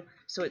bamboo,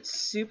 so it's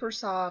super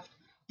soft.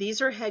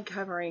 These are head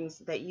coverings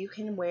that you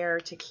can wear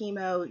to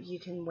chemo, you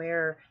can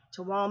wear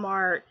to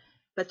Walmart,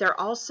 but they're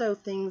also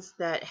things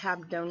that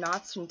have no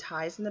knots and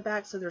ties in the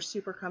back, so they're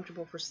super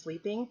comfortable for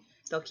sleeping.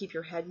 They'll keep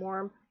your head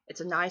warm.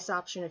 It's a nice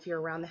option if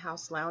you're around the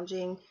house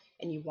lounging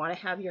and you want to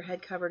have your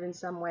head covered in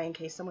some way in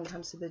case someone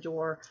comes to the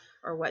door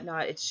or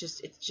whatnot. It's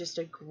just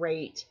a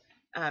great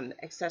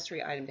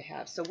accessory item to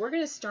have. So we're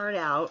going to start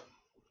out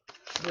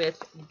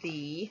with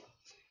the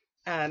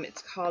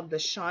it's called the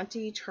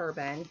Shanti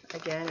Turban.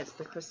 Again, it's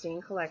the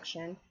Christine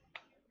collection.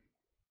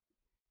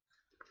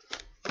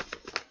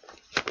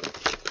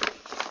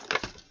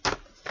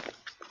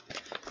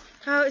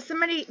 Oh,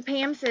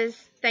 Pam says,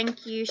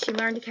 thank you. She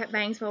learned to cut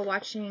bangs while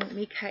watching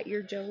me cut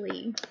your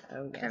Jolie.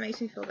 Oh, yes. That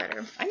makes me feel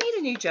better. I need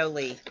a new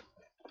Jolie.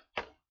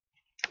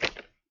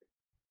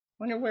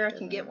 Wonder where I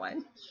can get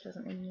one. She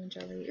doesn't need a new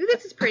Jolie. Ooh,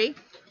 this is pretty.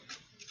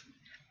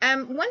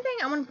 One thing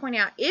I want to point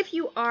out, if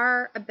you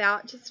are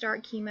about to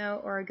start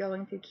chemo or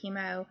going through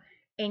chemo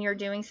and you're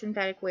doing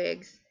synthetic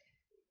wigs,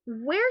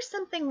 wear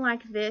something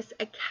like this,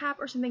 a cap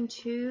or something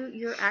to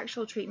your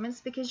actual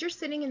treatments, because you're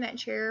sitting in that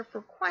chair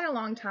for quite a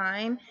long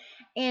time,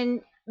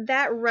 and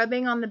that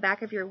rubbing on the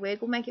back of your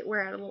wig will make it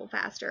wear out a little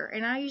faster.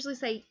 And I usually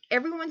say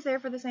everyone's there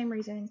for the same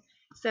reason,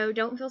 so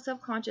don't feel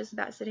self-conscious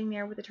about sitting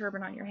there with a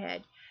turban on your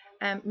head.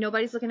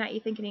 Nobody's looking at you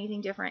thinking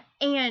anything different,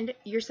 and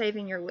you're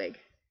saving your wig.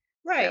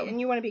 Right, So. and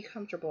you want to be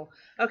comfortable.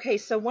 Okay,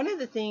 so one of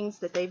the things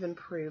that they've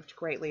improved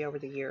greatly over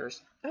the years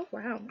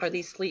are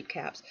these sleep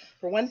caps.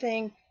 For one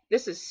thing,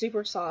 this is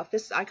super soft.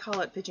 I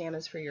call it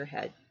pajamas for your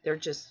head. They're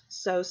just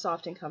so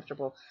soft and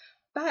comfortable.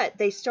 But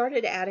they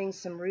started adding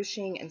some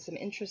ruching and some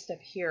interest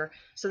up here,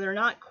 so they're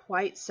not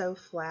quite so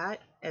flat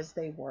as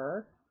they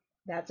were.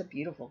 That's a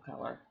beautiful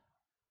color.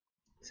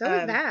 So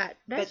is that.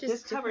 That's but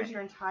just this covers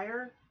your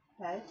entire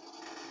head.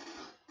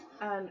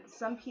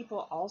 Some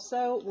people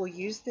also will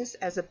use this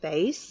as a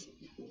base,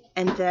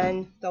 and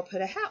then they'll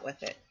put a hat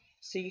with it.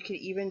 So you could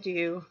even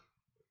do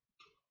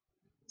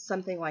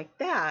something like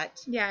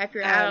that. Yeah, if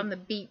you're out on the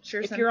beach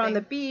or something. If you're on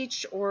the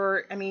beach,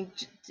 or, I mean,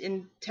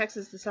 in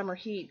Texas, the summer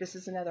heat, this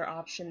is another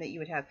option that you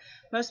would have.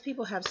 Most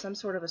people have some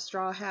sort of a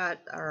straw hat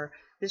or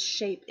this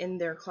shape in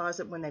their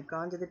closet when they've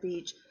gone to the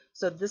beach.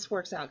 So this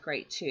works out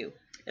great, too.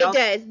 It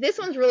does. This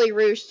one's really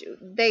ruched.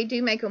 They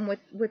do make them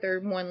with their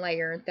one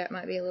layer. That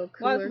might be a little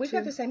cooler. Well, we've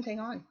got the same thing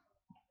on.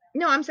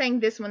 No, I'm saying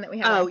this one that we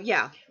have. Oh, on.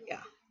 yeah.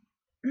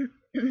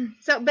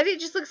 So, but it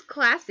just looks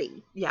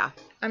classy. Yeah.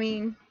 I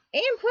mean,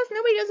 and plus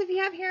nobody knows if you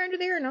have hair under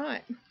there or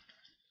not.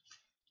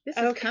 This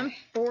is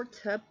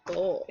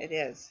comfortable. It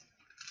is.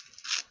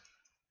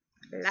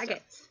 Like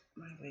it.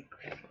 My wig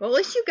crap. Well, at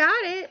least you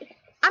got it.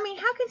 I mean,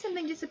 how can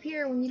something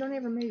disappear when you don't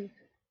ever move?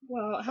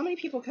 Well, how many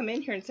people come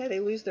in here and say they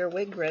lose their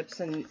wig grips,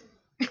 and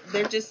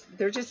they're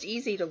just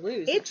easy to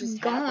lose. It's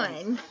just gone.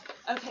 Happens.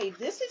 Okay,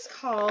 this is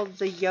called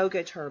the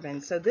yoga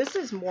turban. So this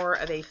is more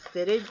of a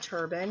fitted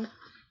turban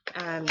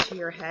to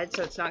your head,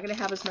 so it's not going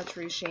to have as much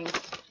ruching.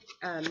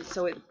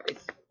 So it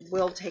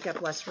will take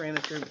up less room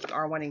if you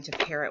are wanting to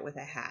pair it with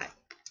a hat.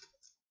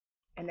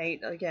 And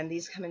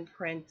these come in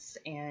prints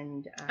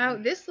and. Oh,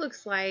 this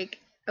looks like,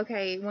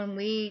 okay, when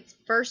we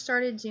first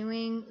started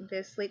doing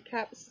the sleep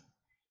caps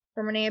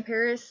from Rene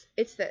Paris,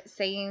 it's that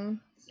same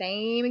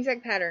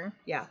exact pattern.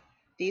 Yeah.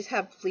 These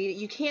have pleat.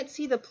 You can't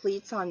see the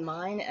pleats on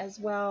mine as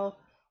well.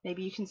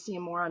 Maybe you can see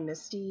them more on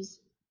Misty's.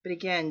 But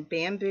again,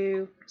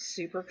 bamboo,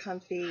 super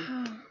comfy.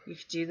 You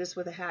could do this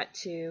with a hat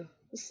too.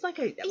 This is like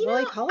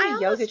I call it a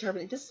yoga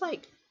turban. Just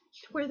like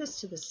you could wear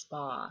this to the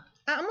spa.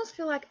 I almost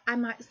feel like I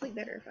might sleep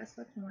better if I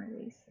slept in one of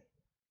these.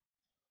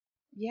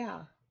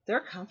 Yeah,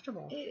 they're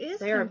comfortable. It is.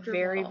 They are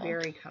very,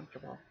 very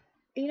comfortable.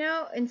 You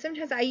know, and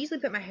sometimes I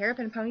usually put my hair up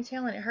in a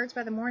ponytail and it hurts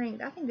by the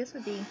morning. I think this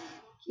would be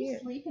cute. You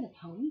sleep in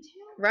a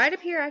ponytail? Right up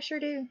here, I sure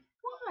do.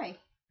 Why?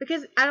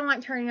 Because I don't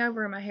like turning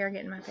over and my hair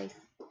getting in my face.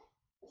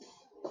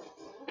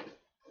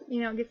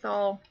 You know, it gets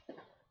all...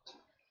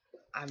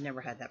 I've never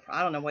had that problem.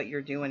 I don't know what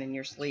you're doing in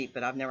your sleep,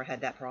 but I've never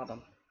had that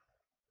problem.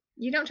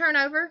 You don't turn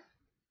over?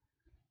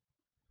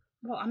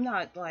 Well, I'm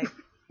not like...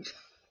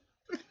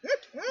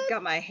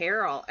 got my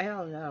hair all... I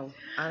don't know.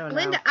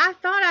 Linda, I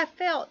thought I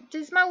felt...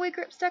 Is my wig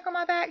grip stuck on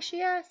my back,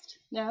 she asked?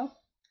 No.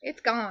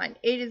 It's gone.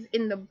 It is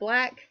in the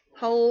black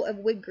hole of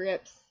wig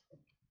grips.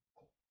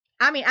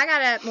 I mean, I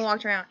got up and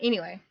walked around.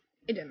 Anyway,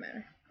 it doesn't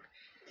matter.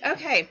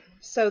 Okay,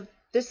 so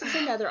this is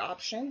another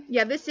option.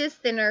 Yeah, this is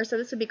thinner, so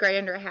this would be great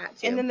under a hat,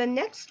 too. And then the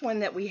next one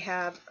that we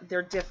have,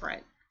 they're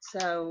different.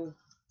 So...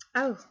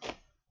 Oh.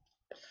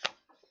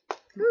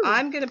 Ooh.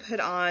 I'm going to put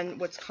on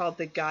what's called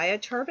the Gaia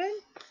turban.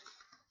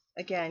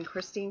 Again,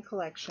 Christine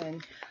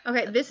collection.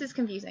 Okay, this is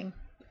confusing.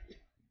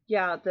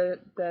 Yeah, the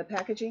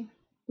packaging.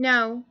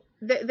 No,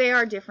 they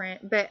are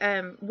different. But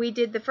we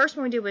did, the first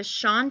one we did was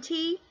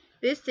Shanti.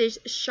 This is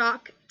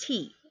Shock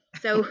Tea.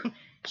 So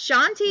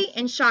Shanti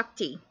and Shock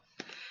Tea.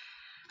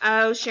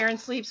 Oh, Sharon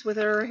sleeps with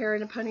her hair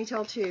in a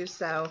ponytail too,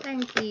 so.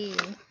 Thank you.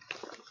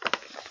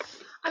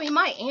 I mean,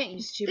 my aunt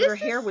used to, but her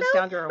hair was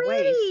down to her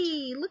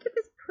waist. Look at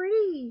this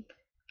pretty.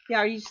 Yeah,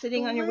 are you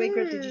sitting on your wig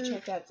grip? Did you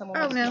check that? Someone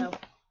wants to know.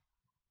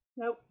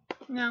 Nope.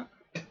 No.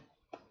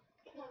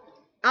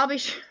 I'll be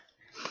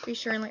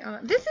sure and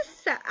like, this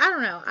is, I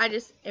don't know. I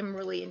just am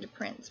really into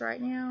prints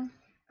right now.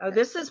 Oh,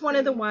 this is one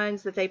of the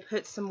ones that they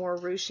put some more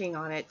ruching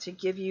on it to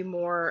give you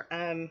more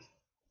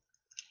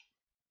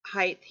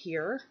height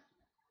here.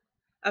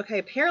 Okay,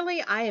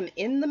 apparently I am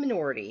in the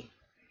minority.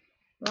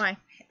 Why?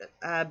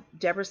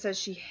 Deborah says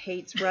she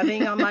hates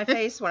rubbing on my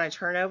face when I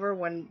turn over,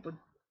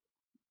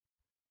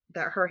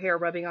 that her hair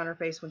rubbing on her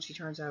face when she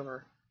turns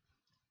over.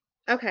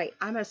 Okay.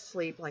 I'm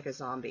asleep like a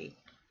zombie.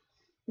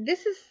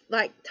 This is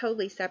like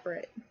totally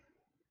separate.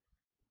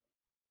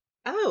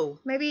 Oh.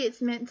 Maybe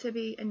it's meant to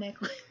be a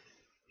necklace.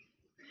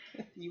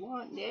 You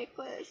want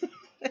necklace?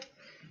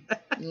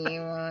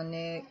 You want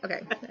necklace?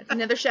 Okay, that's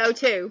another show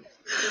too.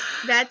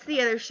 That's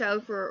the other show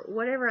for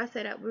whatever I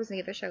set up was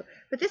the other show.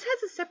 But this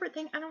has a separate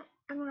thing.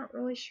 I'm not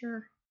really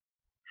sure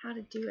how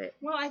to do it.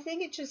 Well, I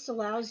think it just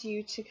allows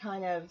you to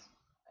kind of,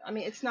 I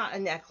mean, it's not a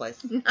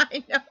necklace.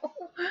 I know.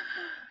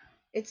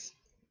 Is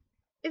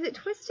it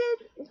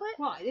twisted? What?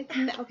 Well,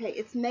 it's okay.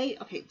 It's made.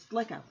 Okay,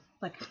 let go.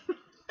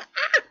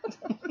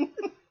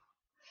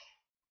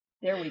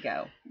 There we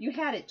go. You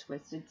had it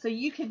twisted, so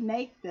you could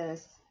make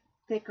this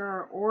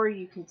thicker, or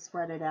you could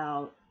spread it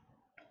out.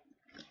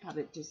 Have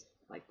it just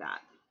like that.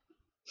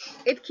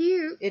 It's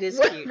cute. It is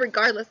cute.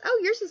 Regardless.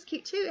 Oh, yours is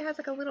cute too. It has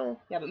like a little.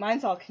 Yeah, but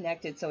mine's all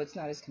connected, so it's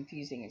not as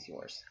confusing as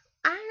yours.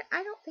 I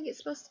don't think it's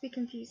supposed to be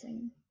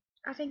confusing.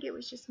 I think it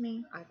was just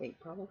me. I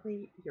think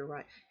probably you're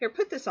right. Here,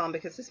 put this on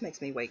because this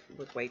makes me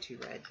look way too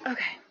red.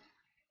 Okay.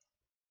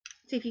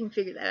 See if you can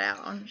figure that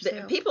out on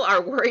yourself. People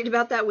are worried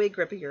about that wig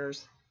grip of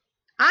yours.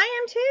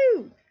 I am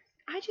too.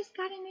 I just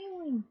got a new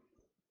one.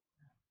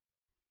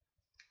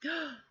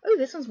 Oh,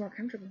 this one's more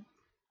comfortable.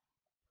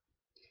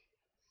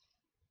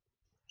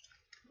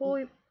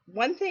 Boy.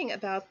 One thing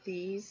about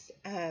these,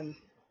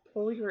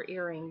 pull your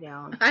earring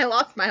down. I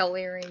lost my whole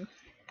earring.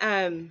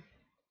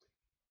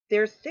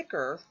 They're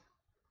thicker.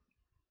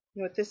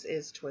 You know what, this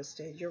is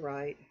twisted. You're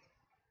right.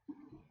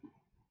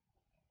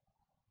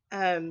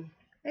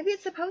 Maybe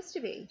it's supposed to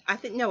be.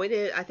 No, it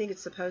is. I think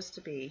it's supposed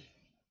to be.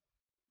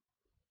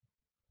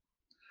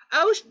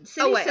 Oh,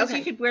 Cindy wait, says okay.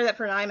 You could wear that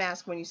for an eye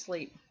mask when you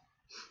sleep.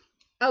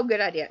 Oh, good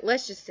idea.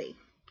 Let's just see.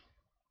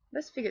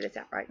 Let's figure this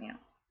out right now.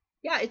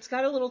 Yeah, it's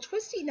got a little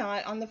twisty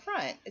knot on the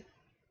front.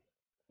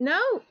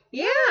 No.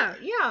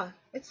 Yeah.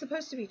 It's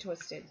supposed to be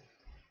twisted.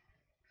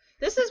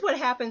 This is what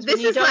happens when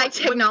you don't. This is like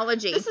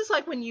technology. This is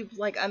like when you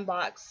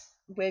unbox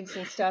wigs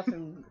and stuff.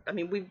 And I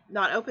mean, we've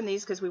not opened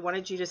these because we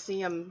wanted you to see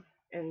them.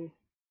 And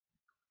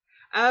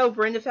oh,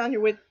 Brenda found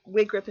your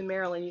wig grip in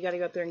Maryland. You got to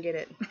go up there and get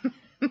it.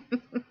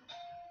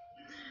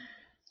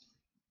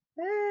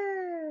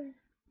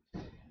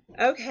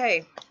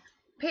 Okay.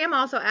 Pam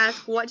also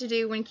asked what to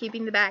do when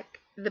keeping the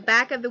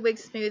back of the wig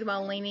smooth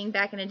while leaning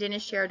back in a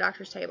dentist chair or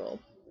doctor's table.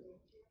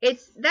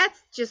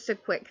 That's just a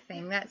quick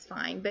thing. That's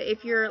fine. But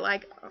if you're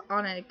like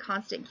on a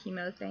constant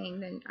chemo thing,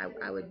 then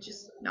I would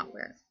just not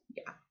wear it.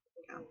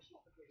 Yeah.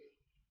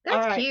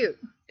 That's cute.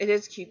 It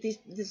is cute.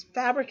 This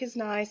fabric is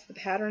nice. The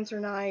patterns are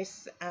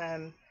nice.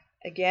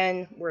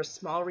 Again, we're a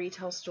small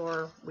retail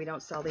store. We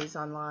don't sell these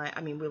online.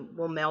 I mean,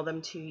 we'll mail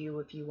them to you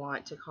if you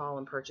want to call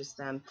and purchase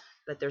them,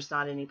 but there's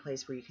not any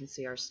place where you can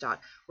see our stock.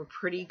 We're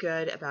pretty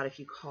good about if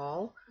you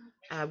call,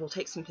 we'll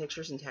take some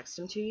pictures and text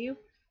them to you.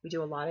 We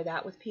do a lot of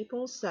that with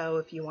people, so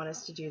if you want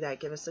us to do that,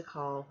 give us a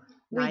call.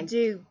 We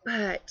do,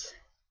 but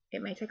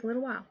it may take a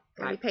little while.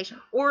 Gotta be patient.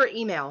 Or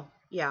email.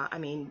 Yeah, I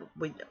mean,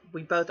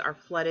 we both are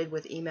flooded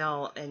with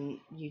email and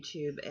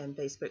YouTube and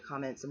Facebook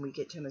comments, and we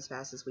get to them as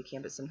fast as we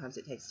can, but sometimes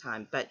it takes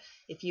time. But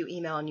if you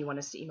email and you want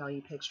us to email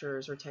you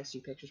pictures or text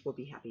you pictures, we'll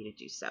be happy to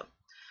do so.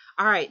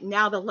 All right,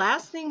 now the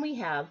last thing we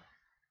have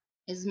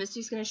is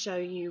Misty's going to show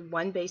you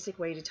one basic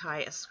way to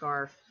tie a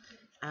scarf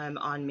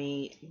on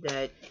me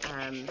that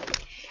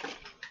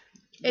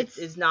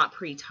is not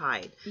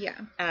pre-tied. Yeah.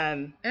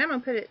 And I'm going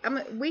to put it,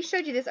 we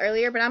showed you this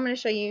earlier, but I'm going to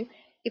show you,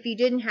 if you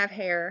didn't have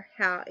hair,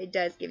 how it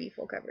does give you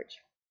full coverage.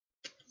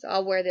 So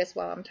I'll wear this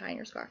while I'm tying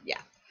your scarf. Yeah.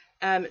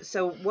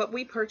 So what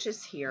we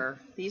purchase here,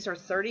 these are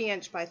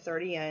 30-inch by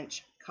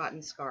 30-inch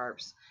cotton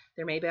scarves.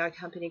 They're made by a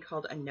company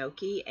called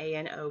Anoki,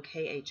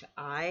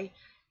 A-N-O-K-H-I,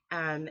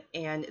 and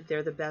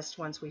they're the best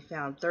ones we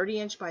found.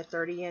 30-inch by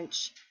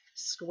 30-inch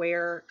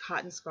square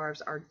cotton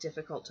scarves are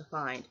difficult to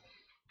find.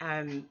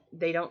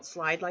 They don't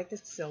slide like the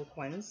silk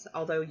ones,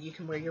 although you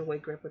can wear your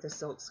wig grip with a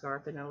silk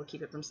scarf and it'll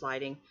keep it from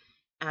sliding.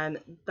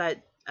 But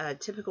a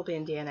typical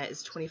bandana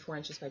is 24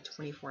 inches by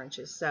 24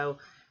 inches, so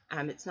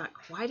it's not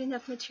quite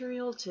enough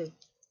material to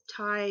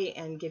tie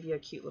and give you a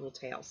cute little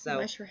tail. So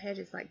unless your head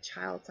is like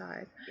child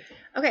size.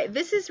 Okay,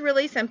 this is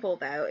really simple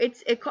though.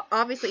 It's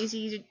obviously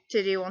easy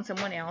to do on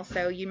someone else,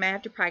 so you may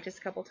have to practice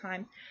a couple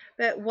times.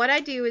 But what I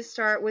do is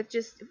start with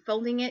just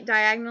folding it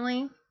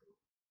diagonally.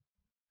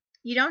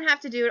 You don't have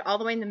to do it all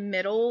the way in the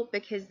middle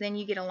because then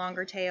you get a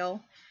longer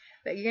tail.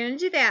 But you're going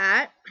to do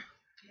that.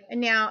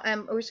 And now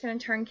we're just going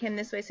to turn Kim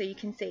this way so you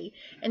can see.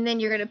 And then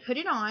you're going to put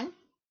it on.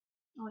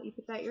 I'll let you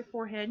put that at your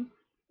forehead.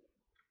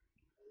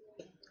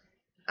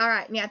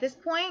 Alright, now at this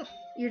point,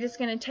 you're just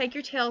going to take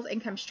your tails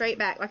and come straight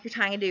back like you're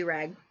tying a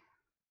do-rag.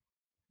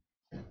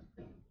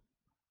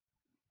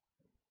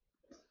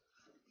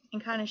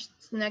 And kind of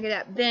snug it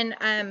up. Then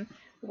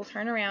we'll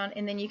turn around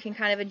and then you can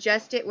kind of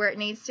adjust it where it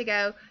needs to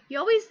go.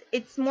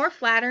 It's more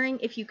flattering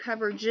if you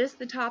cover just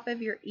the top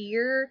of your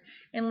ear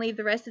and leave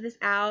the rest of this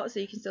out so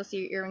you can still see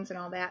your earrings and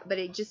all that. But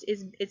it just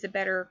is, it's a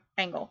better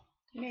angle.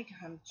 You may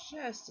come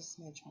just a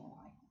smidge more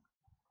like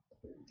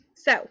that.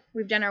 So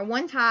we've done our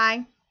one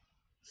tie,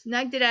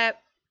 snugged it up.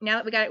 Now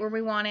that we got it where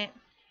we want it.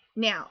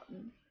 Now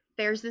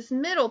there's this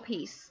middle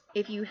piece.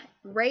 If you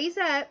raise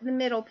up the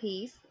middle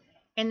piece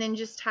and then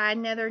just tie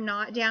another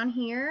knot down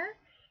here,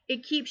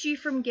 it keeps you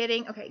from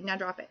getting, okay, now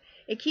drop it.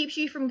 It keeps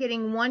you from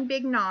getting one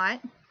big knot,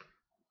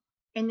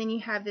 and then you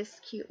have this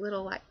cute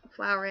little like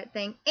flowerette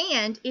thing.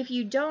 And if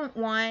you don't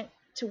want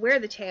to wear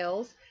the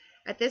tails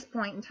at this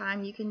point in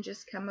time, you can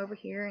just come over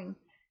here and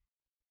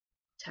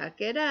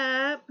tuck it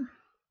up.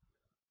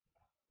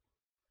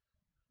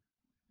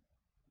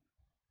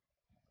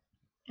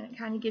 And it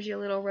kind of gives you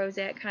a little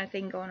rosette kind of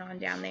thing going on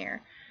down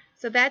there.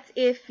 So that's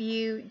if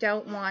you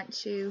don't want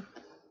to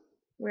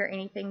wear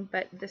anything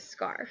but the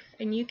scarf.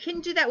 And you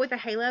can do that with a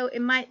halo. It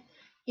might,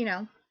 you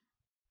know.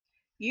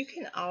 You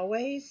can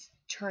always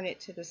turn it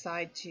to the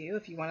side too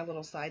if you want a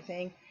little side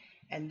thing.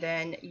 And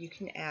then you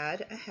can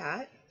add a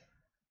hat.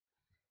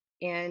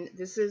 And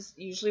this is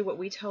usually what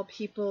we tell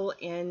people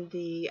in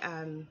the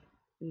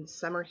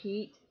summer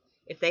heat.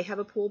 If they have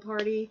a pool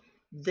party,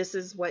 this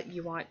is what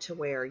you want to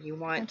wear. You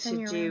want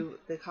to do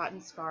the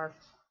cotton scarf.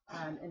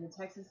 In the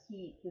Texas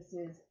heat, this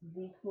is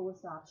the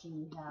coolest option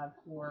you have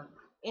for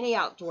any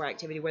outdoor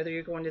activity, whether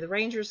you're going to the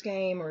Rangers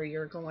game or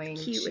you're going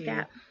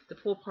to the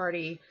pool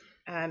party,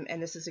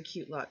 and this is a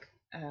cute look.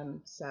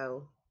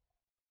 So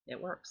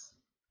it works.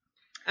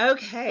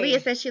 Okay. Leah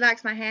says she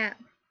likes my hat.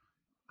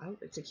 Oh,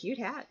 it's a cute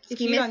hat.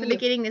 If you missed the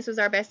beginning, this was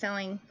our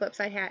best-selling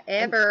flip-side hat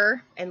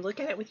ever. And look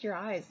at it with your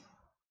eyes.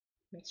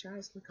 Makes your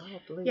eyes look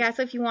all blue. Yeah,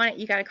 so if you want it,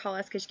 you got to call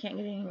us because you can't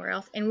get it anywhere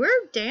else. And we're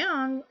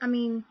down. I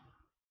mean,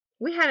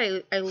 we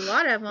had a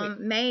lot of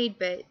them made,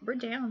 but we're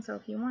down. So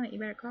if you want it, you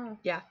better call.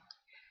 Yeah.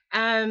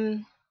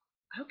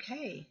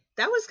 Okay.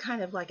 That was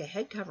kind of like a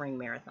head covering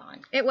marathon.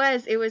 It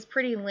was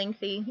pretty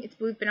lengthy.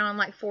 We've been on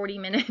like 40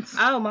 minutes.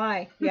 Oh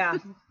my. Yeah.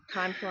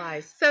 Time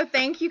flies. So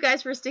thank you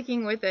guys for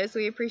sticking with us.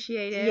 We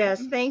appreciate it.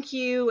 Yes, thank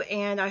you.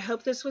 And I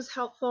hope this was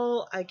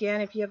helpful.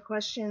 Again, if you have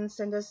questions,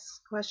 send us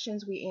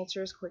questions. We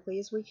answer as quickly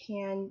as we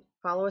can.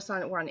 Follow us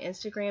we're on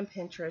Instagram,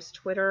 Pinterest,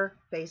 Twitter,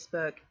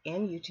 Facebook,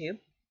 and YouTube.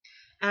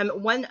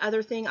 One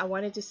other thing I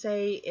wanted to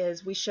say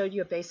is we showed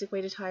you a basic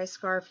way to tie a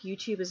scarf.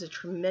 YouTube is a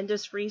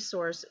tremendous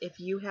resource. If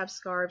you have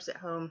scarves at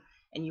home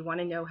and you want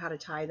to know how to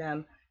tie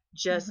them,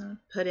 just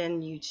put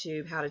in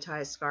YouTube how to tie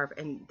a scarf,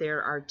 and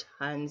there are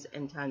tons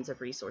and tons of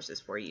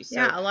resources for you. So,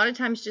 yeah, a lot of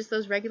times just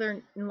those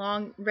regular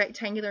long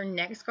rectangular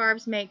neck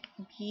scarves make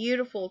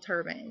beautiful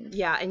turbans.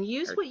 Yeah, and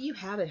use what you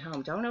have at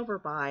home. Don't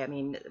overbuy. I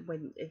mean,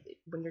 when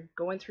you're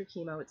going through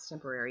chemo, it's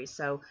temporary.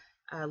 So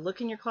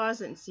look in your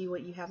closet and see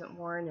what you haven't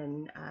worn,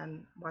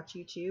 and watch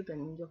YouTube,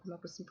 and you'll come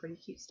up with some pretty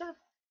cute stuff.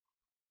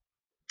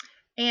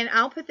 And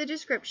I'll put the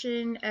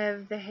description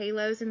of the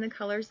halos and the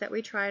colors that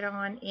we tried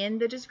on in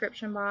the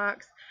description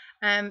box.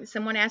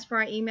 Someone asked for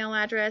our email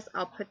address.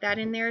 I'll put that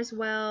in there as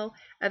well.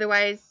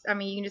 Otherwise, I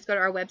mean, you can just go to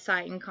our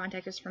website and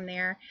contact us from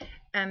there,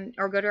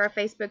 or go to our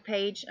Facebook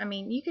page. I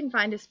mean, you can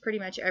find us pretty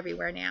much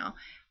everywhere now.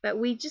 But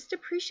we just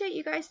appreciate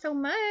you guys so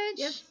much.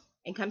 Yes.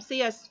 And come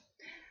see us.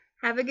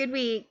 Have a good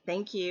week.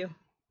 Thank you.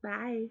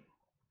 Bye.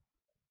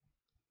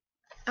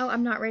 Oh,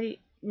 I'm not ready.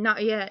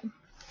 Not yet.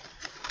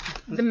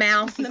 The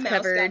mouse is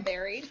covered. Got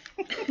buried.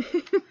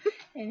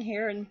 And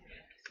here and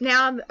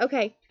now I'm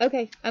okay.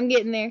 I'm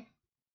getting there.